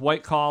fans of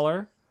White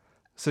Collar,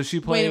 so she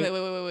played.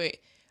 Wait.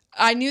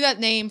 I knew that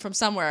name from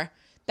somewhere.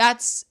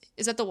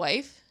 Is that the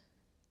wife?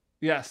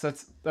 Yes,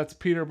 that's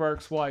Peter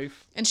Burke's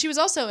wife. And she was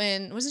also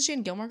wasn't she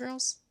in Gilmore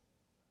Girls?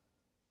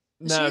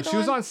 No, she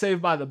was on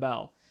Saved by the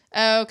Bell.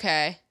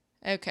 Okay.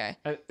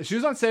 She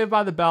was on Saved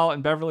by the Bell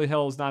and Beverly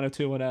Hills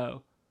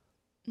 90210.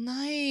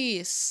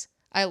 Nice.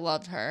 I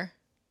loved her.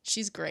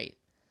 She's great.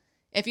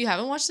 If you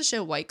haven't watched the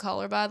show White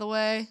Collar, by the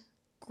way,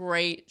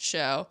 great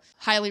show.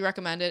 Highly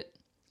recommend it.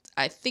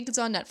 I think it's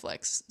on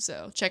Netflix,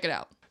 so check it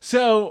out.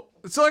 So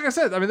like I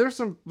said, I mean,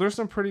 there's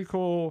some pretty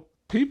cool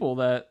people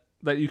that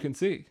you can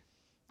see.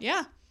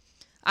 Yeah.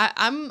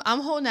 I'm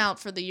holding out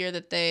for the year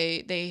that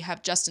they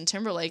have Justin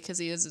Timberlake because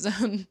he has his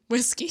own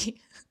whiskey.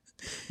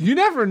 You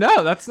never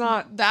know. That's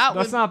not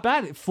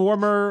bad.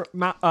 Former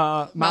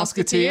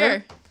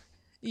Mouseketeer.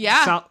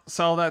 Yeah.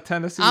 Sell that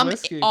Tennessee I'm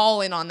whiskey.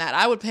 all in on that.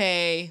 I would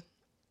pay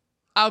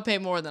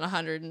more than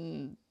 $100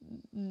 and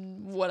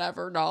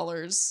whatever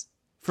dollars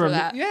for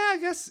that. Yeah, I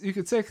guess you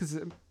could say, because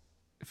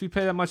if you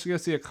pay that much to go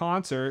see a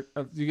concert,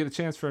 you get a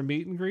chance for a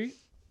meet and greet.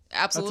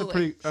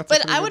 Absolutely.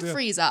 But I would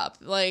freeze up.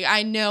 Like,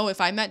 I know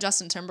if I met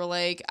Justin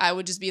Timberlake, I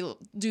would just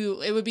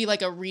it would be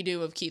like a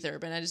redo of Keith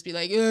Urban. I'd just be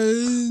like,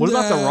 what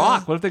about The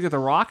Rock? What if they get The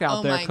Rock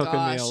out there cooking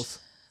gosh. meals?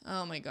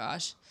 Oh my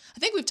gosh. I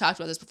think we've talked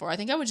about this before. I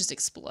think I would just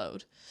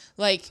explode.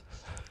 Like,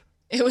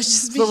 it would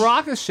just be. The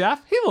Rock is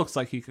chef. He looks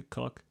like he could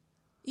cook.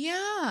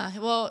 Yeah.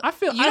 Well, I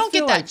you don't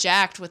get like, that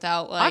jacked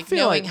without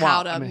knowing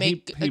how to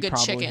make a good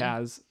probably chicken.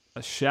 Has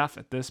a chef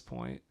at this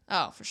point.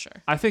 Oh, for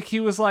sure. I think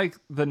he was like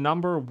the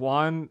number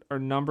 1 or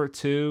number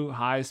 2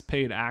 highest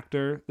paid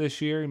actor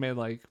this year. He made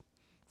like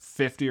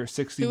 $50 or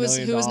 $60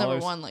 million. Who was number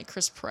 1? Like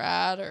Chris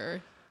Pratt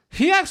or?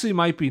 He actually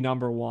might be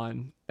number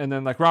 1, and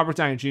then like Robert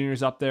Downey Jr.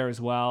 is up there as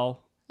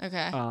well.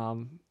 Okay.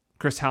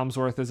 Chris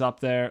Hemsworth is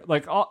up there.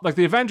 Like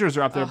the Avengers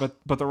are up there,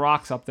 but The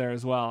Rock's up there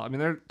as well. I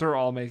mean, they're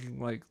all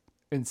making like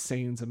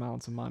insane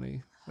amounts of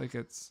money. Like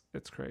it's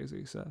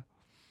crazy. So,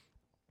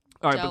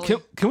 all right,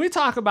 but can we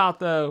talk about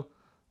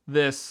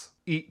this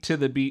Eat to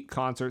the Beat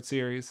concert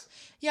series?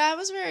 Yeah, I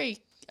was very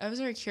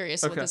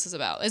curious what this is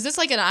about. Is this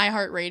like an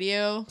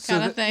iHeartRadio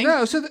kind of thing?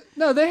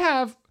 No, they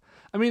have.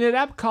 I mean, at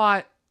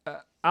Epcot,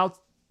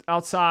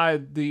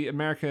 outside the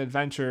American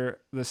Adventure,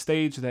 the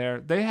stage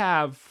there, they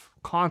have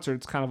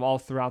concerts kind of all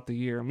throughout the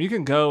year. I mean, you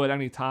can go at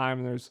any time,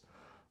 and there's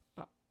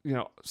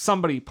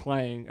somebody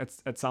playing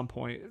at some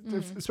point,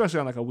 especially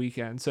on like a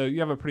weekend. So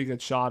you have a pretty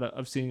good shot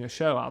of seeing a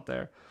show out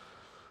there.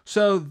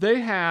 So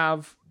they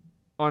have,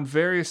 on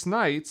various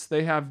nights,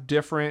 they have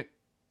different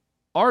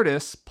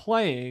artists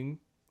playing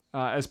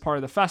as part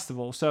of the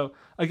festival. So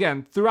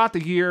again, throughout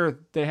the year,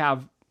 they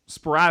have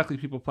sporadically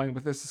people playing,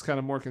 but this is kind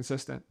of more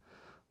consistent.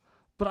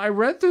 But I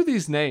read through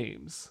these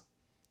names,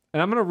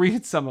 and I'm going to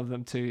read some of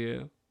them to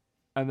you,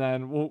 and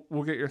then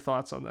we'll get your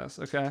thoughts on this,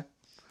 okay?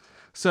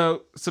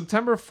 So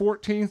September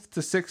 14th to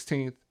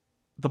 16th,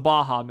 the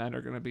Baha Men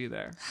are going to be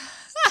there.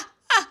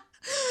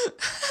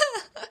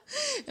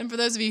 And for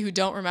those of you who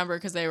don't remember,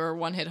 because they were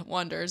one-hit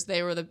wonders,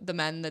 they were the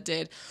men that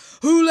did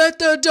 "Who Let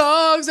the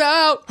Dogs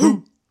Out?"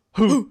 Who.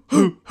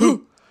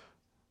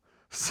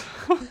 So,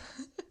 I wonder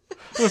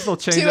if they'll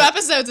change 2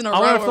 episodes in a row.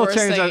 I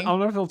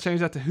wonder if they'll change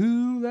that to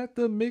 "Who Let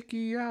the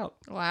Mickey Out?"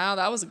 Wow,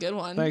 that was a good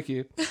one. Thank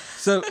you.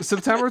 So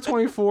September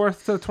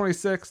 24th to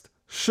 26th,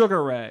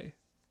 Sugar Ray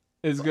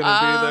is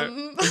gonna be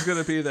there. Is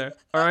gonna be there.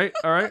 All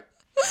right.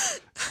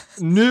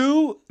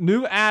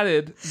 Newly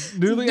added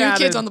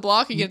Kids on the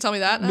Block. Are you gonna tell me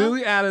that now?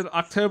 Newly added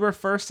October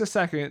 1st to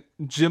 2nd,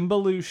 Jim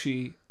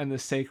Belushi and the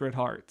Sacred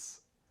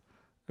Hearts.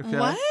 Okay.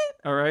 What?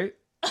 All right.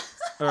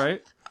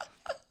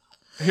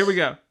 Here we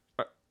go.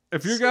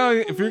 If you're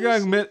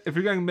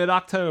going mid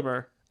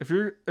October, if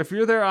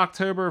you're there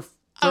October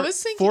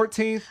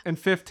 14th and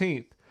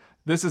 15th,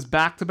 this is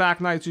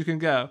back-to-back nights you can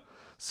go.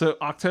 So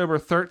October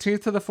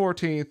 13th to the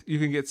 14th, you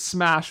can get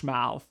Smash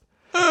Mouth.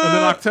 And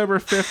then October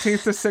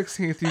 15th to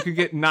 16th, you can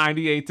get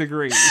 98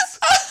 Degrees.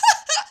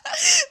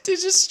 Dude,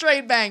 just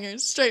straight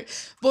bangers. Straight.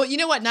 Well, you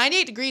know what?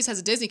 98 Degrees has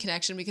a Disney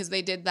connection because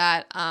they did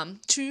that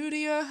 "True to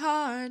Your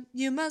Heart,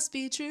 You Must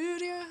Be True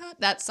to Your Heart."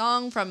 That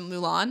song from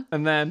Mulan.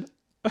 And then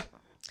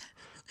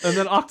And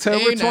then October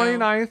Hey, now.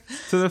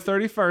 29th to the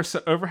 31st,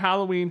 so over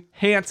Halloween,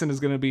 Hanson is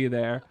going to be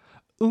there.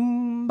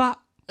 Ba,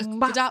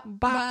 ba,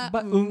 ba,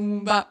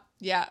 ba.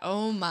 Yeah,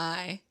 oh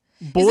my.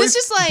 Boys, this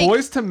just like-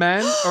 Boys to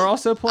Men are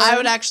also playing. I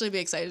would actually be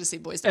excited to see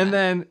Boys to And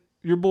Men. then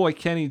your boy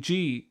Kenny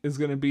G is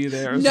going to be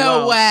there as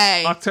No well.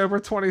 way. October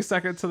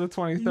 22nd to the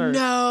 23rd.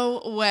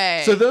 No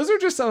way. So those are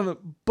just some of the...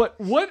 But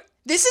what...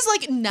 This is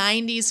like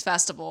 90s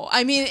festival.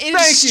 I mean, Thank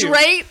it's you.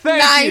 straight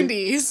Thank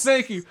 90s. you.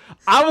 Thank you.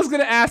 I was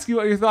going to ask you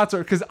what your thoughts are,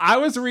 because I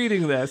was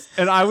reading this,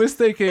 and I was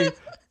thinking...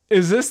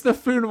 Is this the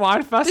Food and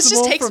Wine Festival This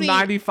just takes from me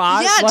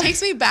 95? Yeah, it Like-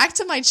 takes me back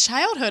to my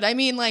childhood. I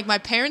mean, like my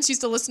parents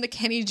used to listen to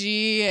Kenny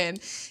G and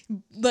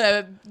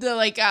the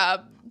like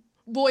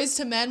Boys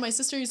to Men. My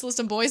sister used to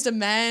listen to Boys to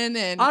Men,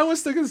 and I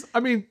was thinking,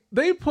 I mean,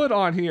 they put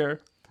on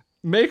here,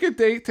 make a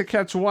date to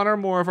catch one or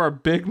more of our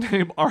big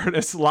name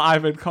artists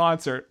live in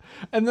concert.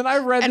 And then I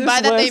read and this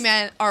by that list, they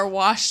meant our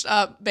washed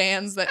up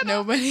bands that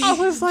nobody. I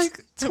was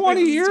like,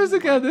 20 years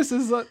ago, this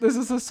is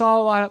a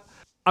solid lineup.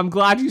 I'm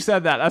glad you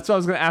said that. That's what I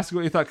was going to ask you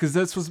what you thought, because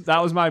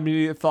that was my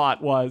immediate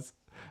thought was,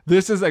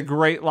 this is a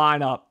great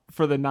lineup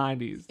for the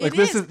 90s. Like It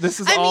this is.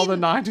 is I all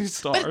mean, the 90s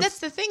stars. But that's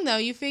the thing, though.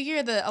 You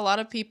figure that a lot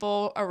of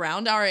people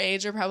around our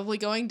age are probably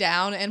going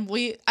down, and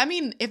I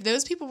mean, if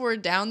those people were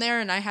down there,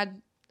 and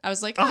I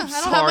was like, oh, I don't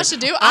have much to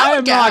do, I am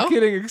would go. not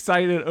getting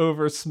excited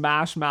over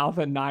Smash Mouth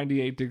at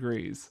 98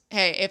 Degrees.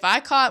 Hey, if I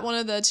caught one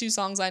of the two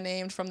songs I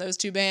named from those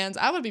two bands,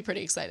 I would be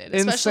pretty excited,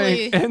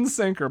 especially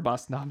NSYNC or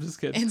Bust. No, I'm just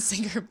kidding.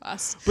 NSYNC or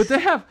Bust. But they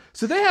have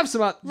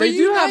some they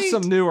do have Reunite.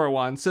 some newer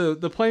ones. So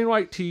the Plain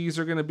White Tees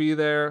are going to be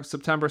there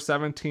September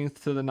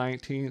 17th to the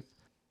 19th.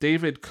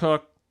 David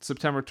Cook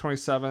September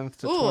 27th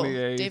to Ooh,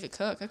 28th. David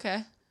Cook.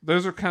 Okay.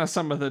 Those are kind of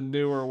some of the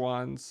newer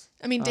ones.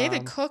 I mean,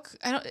 David Cook.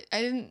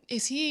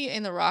 Is he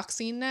in the rock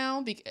scene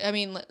now? I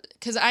mean,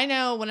 because I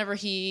know whenever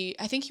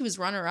I think he was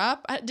runner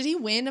up. Did he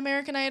win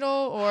American Idol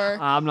or?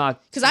 I'm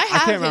not, Because I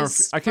can't remember.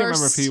 his I can't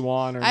remember if he first-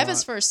 won or I have not.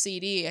 his first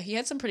CD. He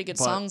had some pretty good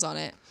songs on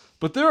it.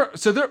 But there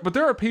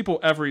are people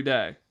every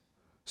day.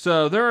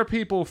 So there are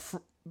people.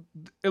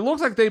 It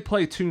looks like they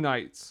play 2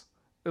 nights.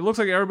 It looks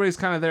like everybody's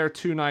kind of there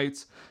 2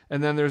 nights,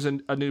 and then there's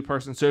a new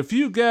person. So if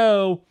you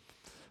go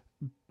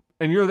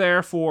and you're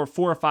there for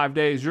 4 or 5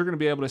 days, you're going to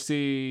be able to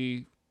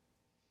see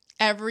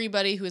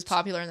Everybody who was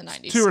popular in the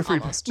 90s. 2 or 3.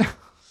 Almost. No,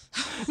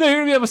 you're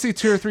going to be able to see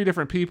 2 or 3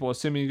 different people,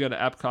 assuming you go to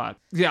Epcot.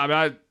 Yeah, I mean,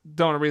 I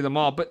don't want to read them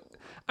all, but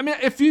I mean,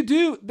 if you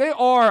do, they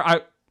are.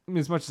 I mean,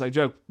 as much as I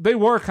joke, they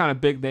were kind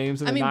of big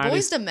names in the 90s.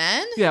 Boys to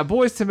Men? Yeah,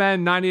 Boys to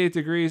Men, 98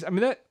 Degrees. I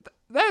mean,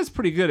 that is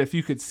pretty good if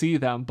you could see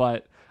them,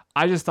 but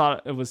I just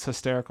thought it was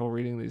hysterical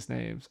reading these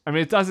names. I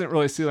mean, it doesn't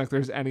really seem like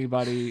there's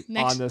anybody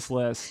on this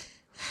list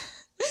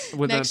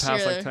within the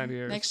past like 10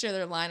 years. Next year,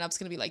 their lineup's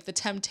going to be like The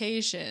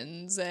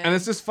Temptations. And And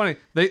it's just funny.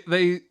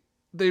 They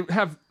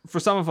have, for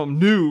some of them,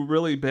 new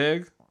really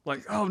big.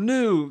 Like, oh,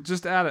 new,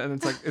 just add it. And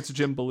it's like, it's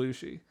Jim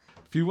Belushi.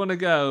 If you want to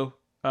go,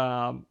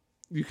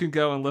 you can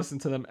go and listen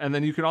to them. And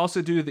then you can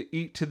also do the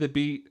Eat to the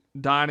Beat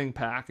dining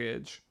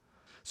package.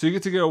 So you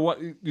get to go,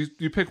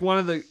 you pick one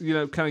of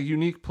the, kind of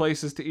unique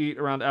places to eat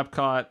around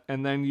Epcot,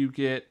 and then you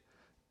get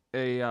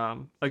a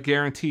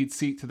guaranteed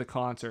seat to the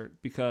concert,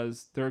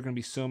 because there are going to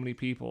be so many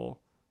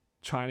people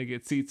trying to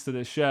get seats to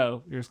this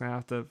show. You're just going to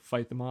have to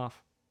fight them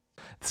off.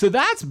 So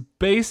that's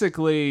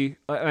basically,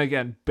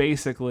 again,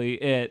 basically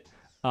it.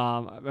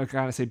 I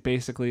kind of say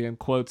basically in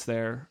quotes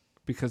there,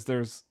 because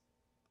there's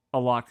a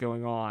lot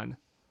going on.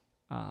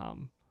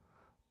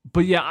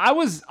 But yeah, I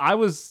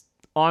was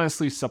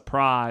honestly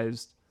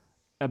surprised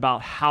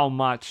about how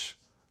much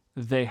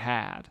they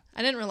had.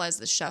 I didn't realize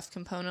the chef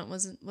component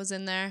was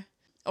in there,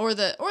 or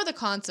the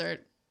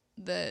concert.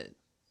 Or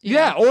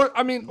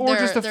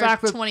just the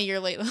fact that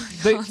 20-year late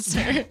they,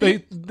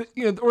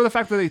 concert. or the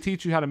fact that they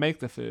teach you how to make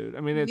the food.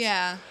 I mean, it's,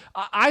 yeah.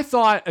 I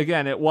thought,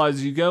 again, it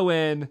was, you go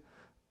in,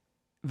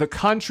 the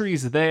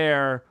countries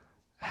there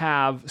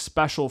have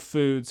special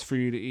foods for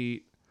you to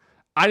eat.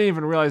 I didn't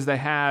even realize they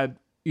had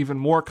even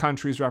more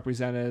countries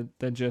represented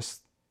than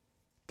just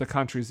the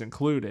countries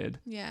included.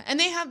 Yeah, and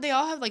they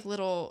all have like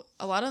little.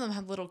 A lot of them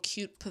have little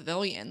cute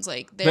pavilions.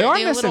 Like They are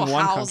have missing little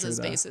one houses,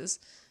 country, though. bases.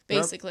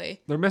 Basically,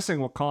 They're missing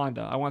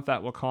Wakanda. I want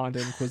that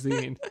Wakandan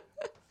cuisine.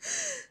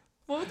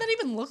 what would that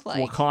even look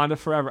like? Wakanda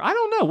forever. I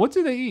don't know. What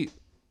do they eat?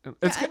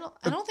 I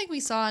don't think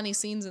we saw any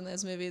scenes in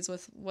those movies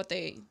with what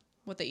they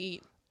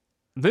eat.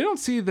 They don't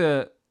see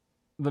the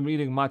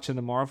meeting much in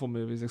the Marvel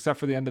movies, except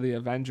for the end of the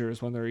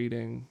Avengers when they're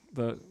eating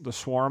the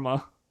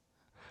shawarma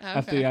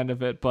at the end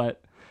of it.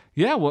 But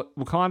yeah,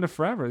 Wakanda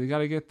forever. You got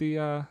to get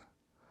the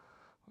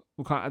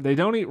Wakanda. They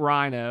don't eat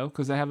rhino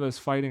because they have those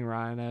fighting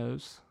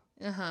rhinos.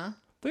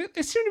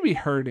 They seem to be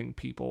hurting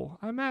people.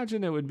 I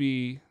imagine it would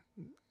be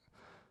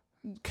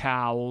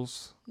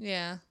cows.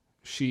 Yeah.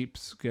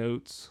 Sheeps,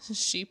 goats.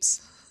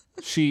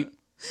 Sheep,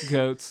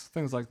 goats,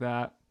 things like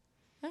that.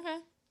 Okay.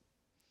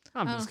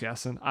 I'm just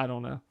guessing. I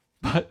don't know.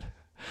 But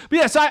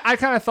yeah, so I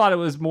kind of thought it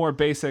was more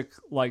basic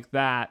like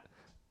that.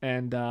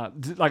 And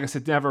like I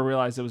said, never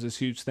realized it was this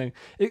huge thing.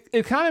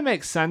 It kind of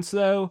makes sense,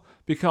 though,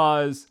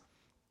 because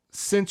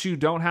since you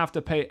don't have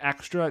to pay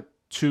extra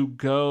to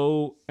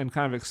go and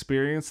kind of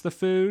experience the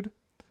food,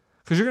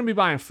 because you're going to be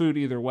buying food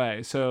either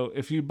way. So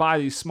if you buy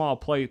these small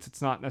plates,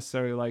 it's not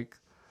necessarily like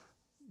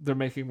they're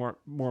making more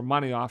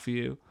money off of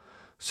you.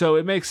 So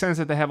it makes sense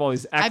that they have all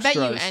these extras. I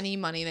bet you any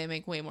money they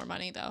make way more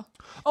money though.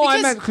 Oh,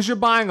 I meant because you're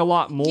buying a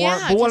lot more.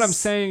 Yeah, but what I'm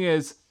saying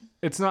is,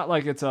 it's not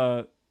like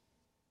they're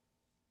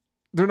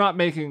not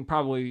making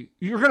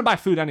you're going to buy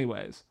food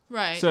anyways.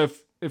 Right. So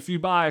if you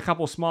buy a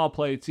couple small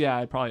plates, yeah,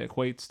 it probably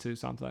equates to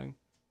something.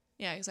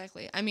 Yeah,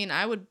 exactly. I mean,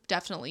 I would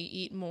definitely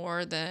eat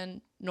more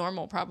than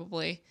normal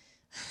probably.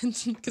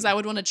 Because I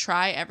would want to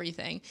try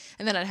everything,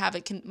 and then I'd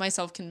have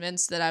myself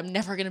convinced that I'm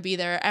never going to be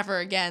there ever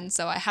again,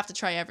 so I have to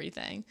try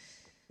everything.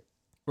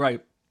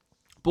 Right.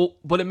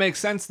 But it makes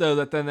sense, though,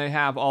 that then they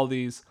have all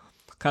these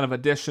kind of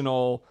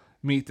additional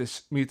meet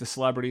the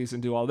celebrities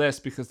and do all this,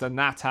 because then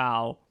that's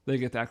how they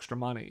get the extra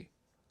money.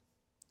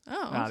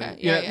 Oh, okay.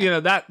 You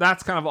know,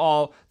 that's kind of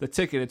all the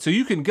ticketed. So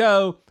you can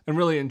go and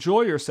really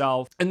enjoy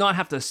yourself and not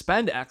have to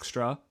spend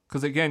extra,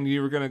 because, again,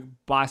 you were going to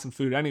buy some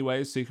food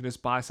anyway, so you can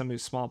just buy some of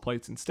these small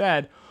plates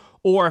instead.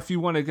 Or if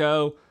you want to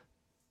go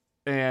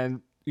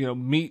and, you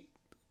know,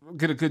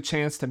 get a good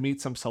chance to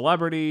meet some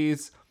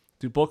celebrities,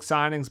 do book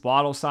signings,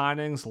 bottle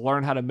signings,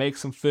 learn how to make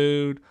some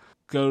food,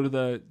 go to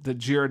the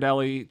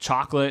Ghirardelli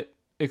chocolate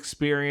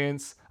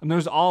experience. And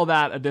there's all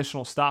that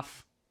additional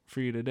stuff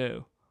for you to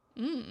do.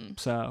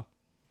 So...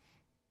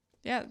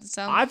 yeah,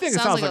 I think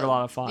it sounds like a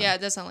lot of fun. Yeah,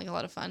 it does sound like a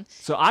lot of fun.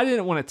 So I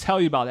didn't want to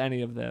tell you about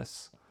any of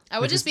this. I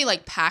would just be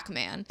like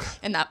Pac-Man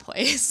in that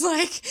place.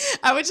 Like,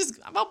 I would just...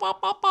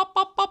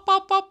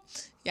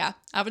 yeah,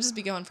 I would just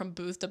be going from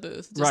booth to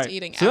booth, just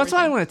eating So that's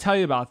why I want to tell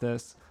you about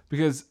this,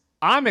 because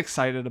I'm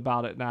excited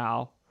about it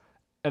now.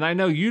 And I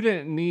know you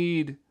didn't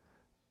need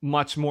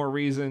much more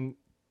reason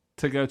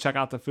to go check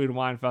out the Food and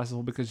Wine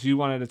Festival, because you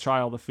wanted to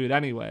try all the food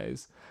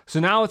anyways. So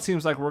now it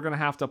seems like we're going to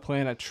have to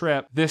plan a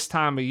trip this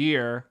time of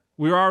year.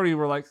 We already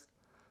were like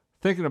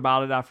thinking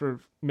about it after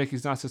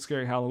Mickey's Not So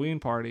Scary Halloween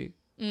Party.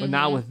 But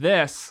now with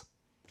this,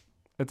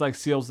 it like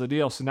seals the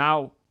deal. So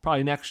now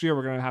probably next year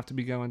we're going to have to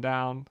be going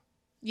down.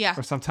 Yeah.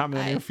 Or sometime in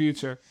the near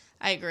future.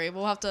 I agree.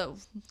 We'll have to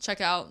check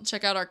out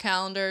our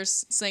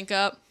calendars, sync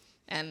up,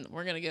 and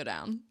we're going to go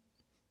down.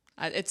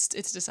 It's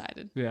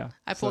decided. Yeah.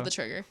 I pulled the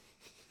trigger.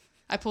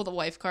 I pulled the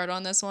wife card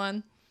on this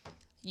one.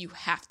 You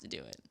have to do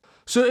it.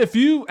 So if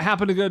you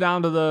happen to go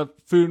down to the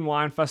Food and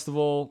Wine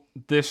Festival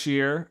this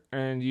year,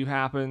 and you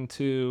happen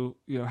to,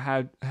 you know,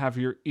 have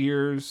your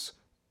ears,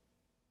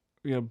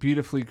 you know,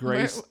 beautifully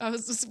graced.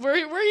 Where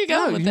are you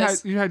going with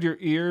this? You had your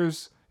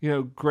ears, you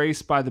know,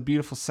 graced by the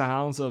beautiful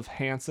sounds of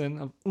Hanson,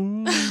 of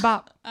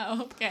Bop.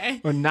 Oh,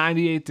 okay. Or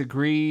 98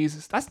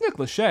 Degrees. That's Nick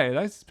Lachey.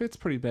 It's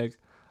pretty big. I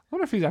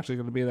wonder if he's actually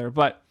going to be there.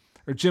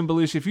 Or Jim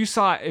Belushi.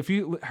 If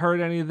you heard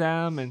any of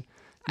them, and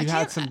you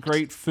had some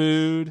great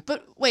food.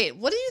 But wait,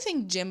 what do you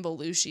think Jim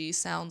Belushi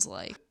sounds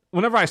like?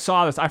 Whenever I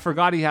saw this, I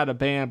forgot he had a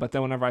band, but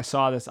then whenever I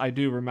saw this, I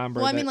do remember.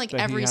 Well, I mean, like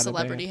every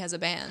celebrity has a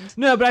band.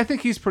 No, but I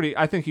think he's pretty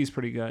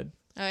good.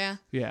 Oh yeah.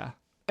 Yeah,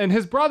 and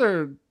his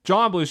brother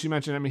John Belushi, you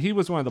mentioned. I mean, he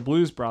was one of the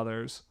Blues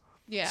Brothers.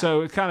 Yeah.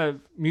 So it kind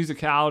of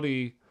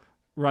musicality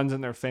runs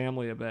in their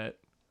family a bit,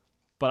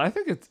 but I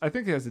think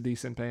it has a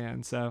decent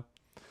band. So,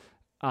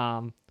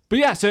 but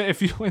yeah, so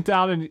if you went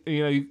down and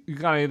you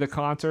got any of the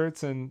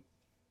concerts and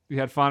you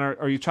had fun,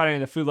 or you tried any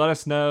of the food, let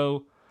us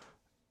know.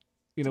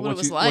 You know,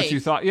 what you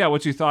thought. Yeah,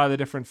 what you thought of the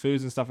different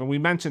foods and stuff. And we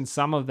mentioned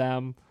some of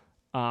them,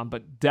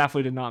 but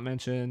definitely did not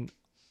mention.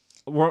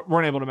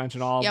 Weren't able to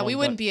mention all of them. Yeah, we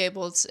wouldn't be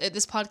able to.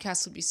 This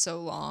podcast would be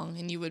so long,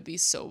 and you would be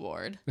so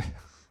bored.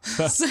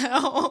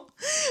 So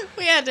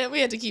we had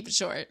to keep it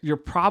short. You're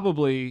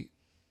probably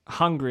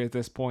hungry at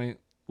this point,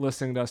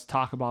 listening to us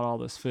talk about all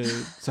this food.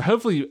 So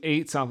hopefully you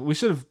ate something. We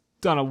should have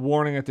done a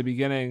warning at the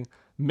beginning.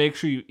 Make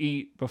sure you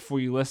eat before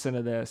you listen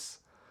to this,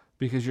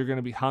 because you're going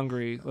to be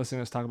hungry listening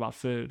to us talk about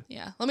food.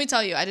 Yeah. Let me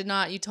tell you, I did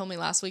not. You told me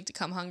last week to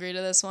come hungry to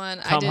this one.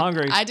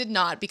 Hungry. I did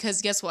not,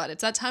 because guess what?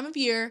 It's that time of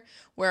year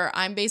where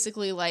I'm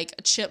basically like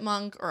a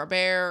chipmunk or a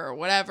bear or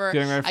whatever.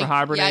 Getting ready for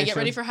hibernation. Yeah, I get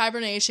ready for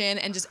hibernation,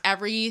 and just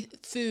every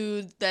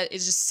food that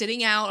is just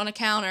sitting out on a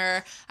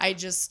counter, I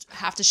just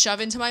have to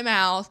shove into my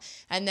mouth,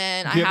 and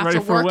then I have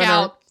to work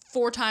out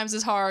 4 times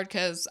as hard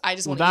because I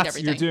just want to eat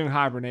everything. You're doing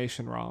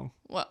hibernation wrong.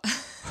 What?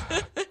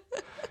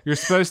 You're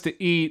supposed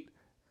to eat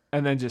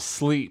and then just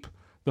sleep.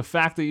 The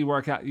fact that you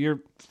work out, yeah.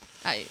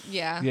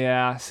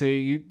 Yeah,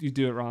 see, you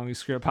do it wrong. You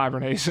screw up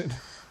hibernation.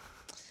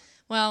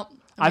 Well,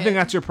 I think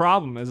that's your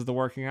problem, is the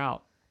working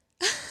out.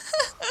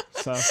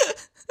 So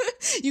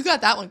you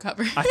got that one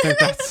covered. I think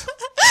that's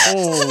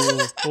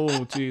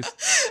jeez.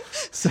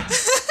 So,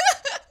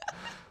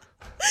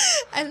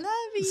 I love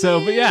you.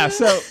 So, but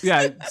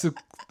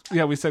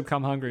yeah, we said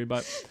come hungry,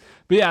 but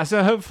yeah,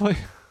 so hopefully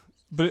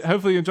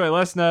you enjoy.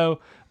 Let us know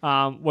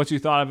what you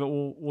thought of it.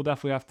 We'll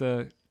definitely have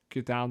to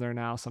get down there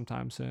now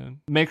sometime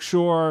soon. Make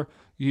sure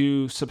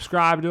you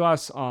subscribe to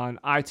us on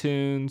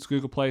iTunes,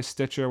 Google Play,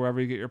 Stitcher, wherever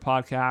you get your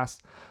podcast.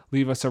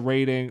 Leave us a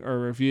rating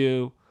or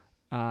review.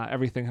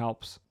 Everything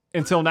helps.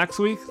 Until next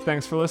week,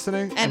 thanks for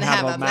listening, and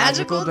have a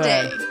magical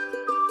day.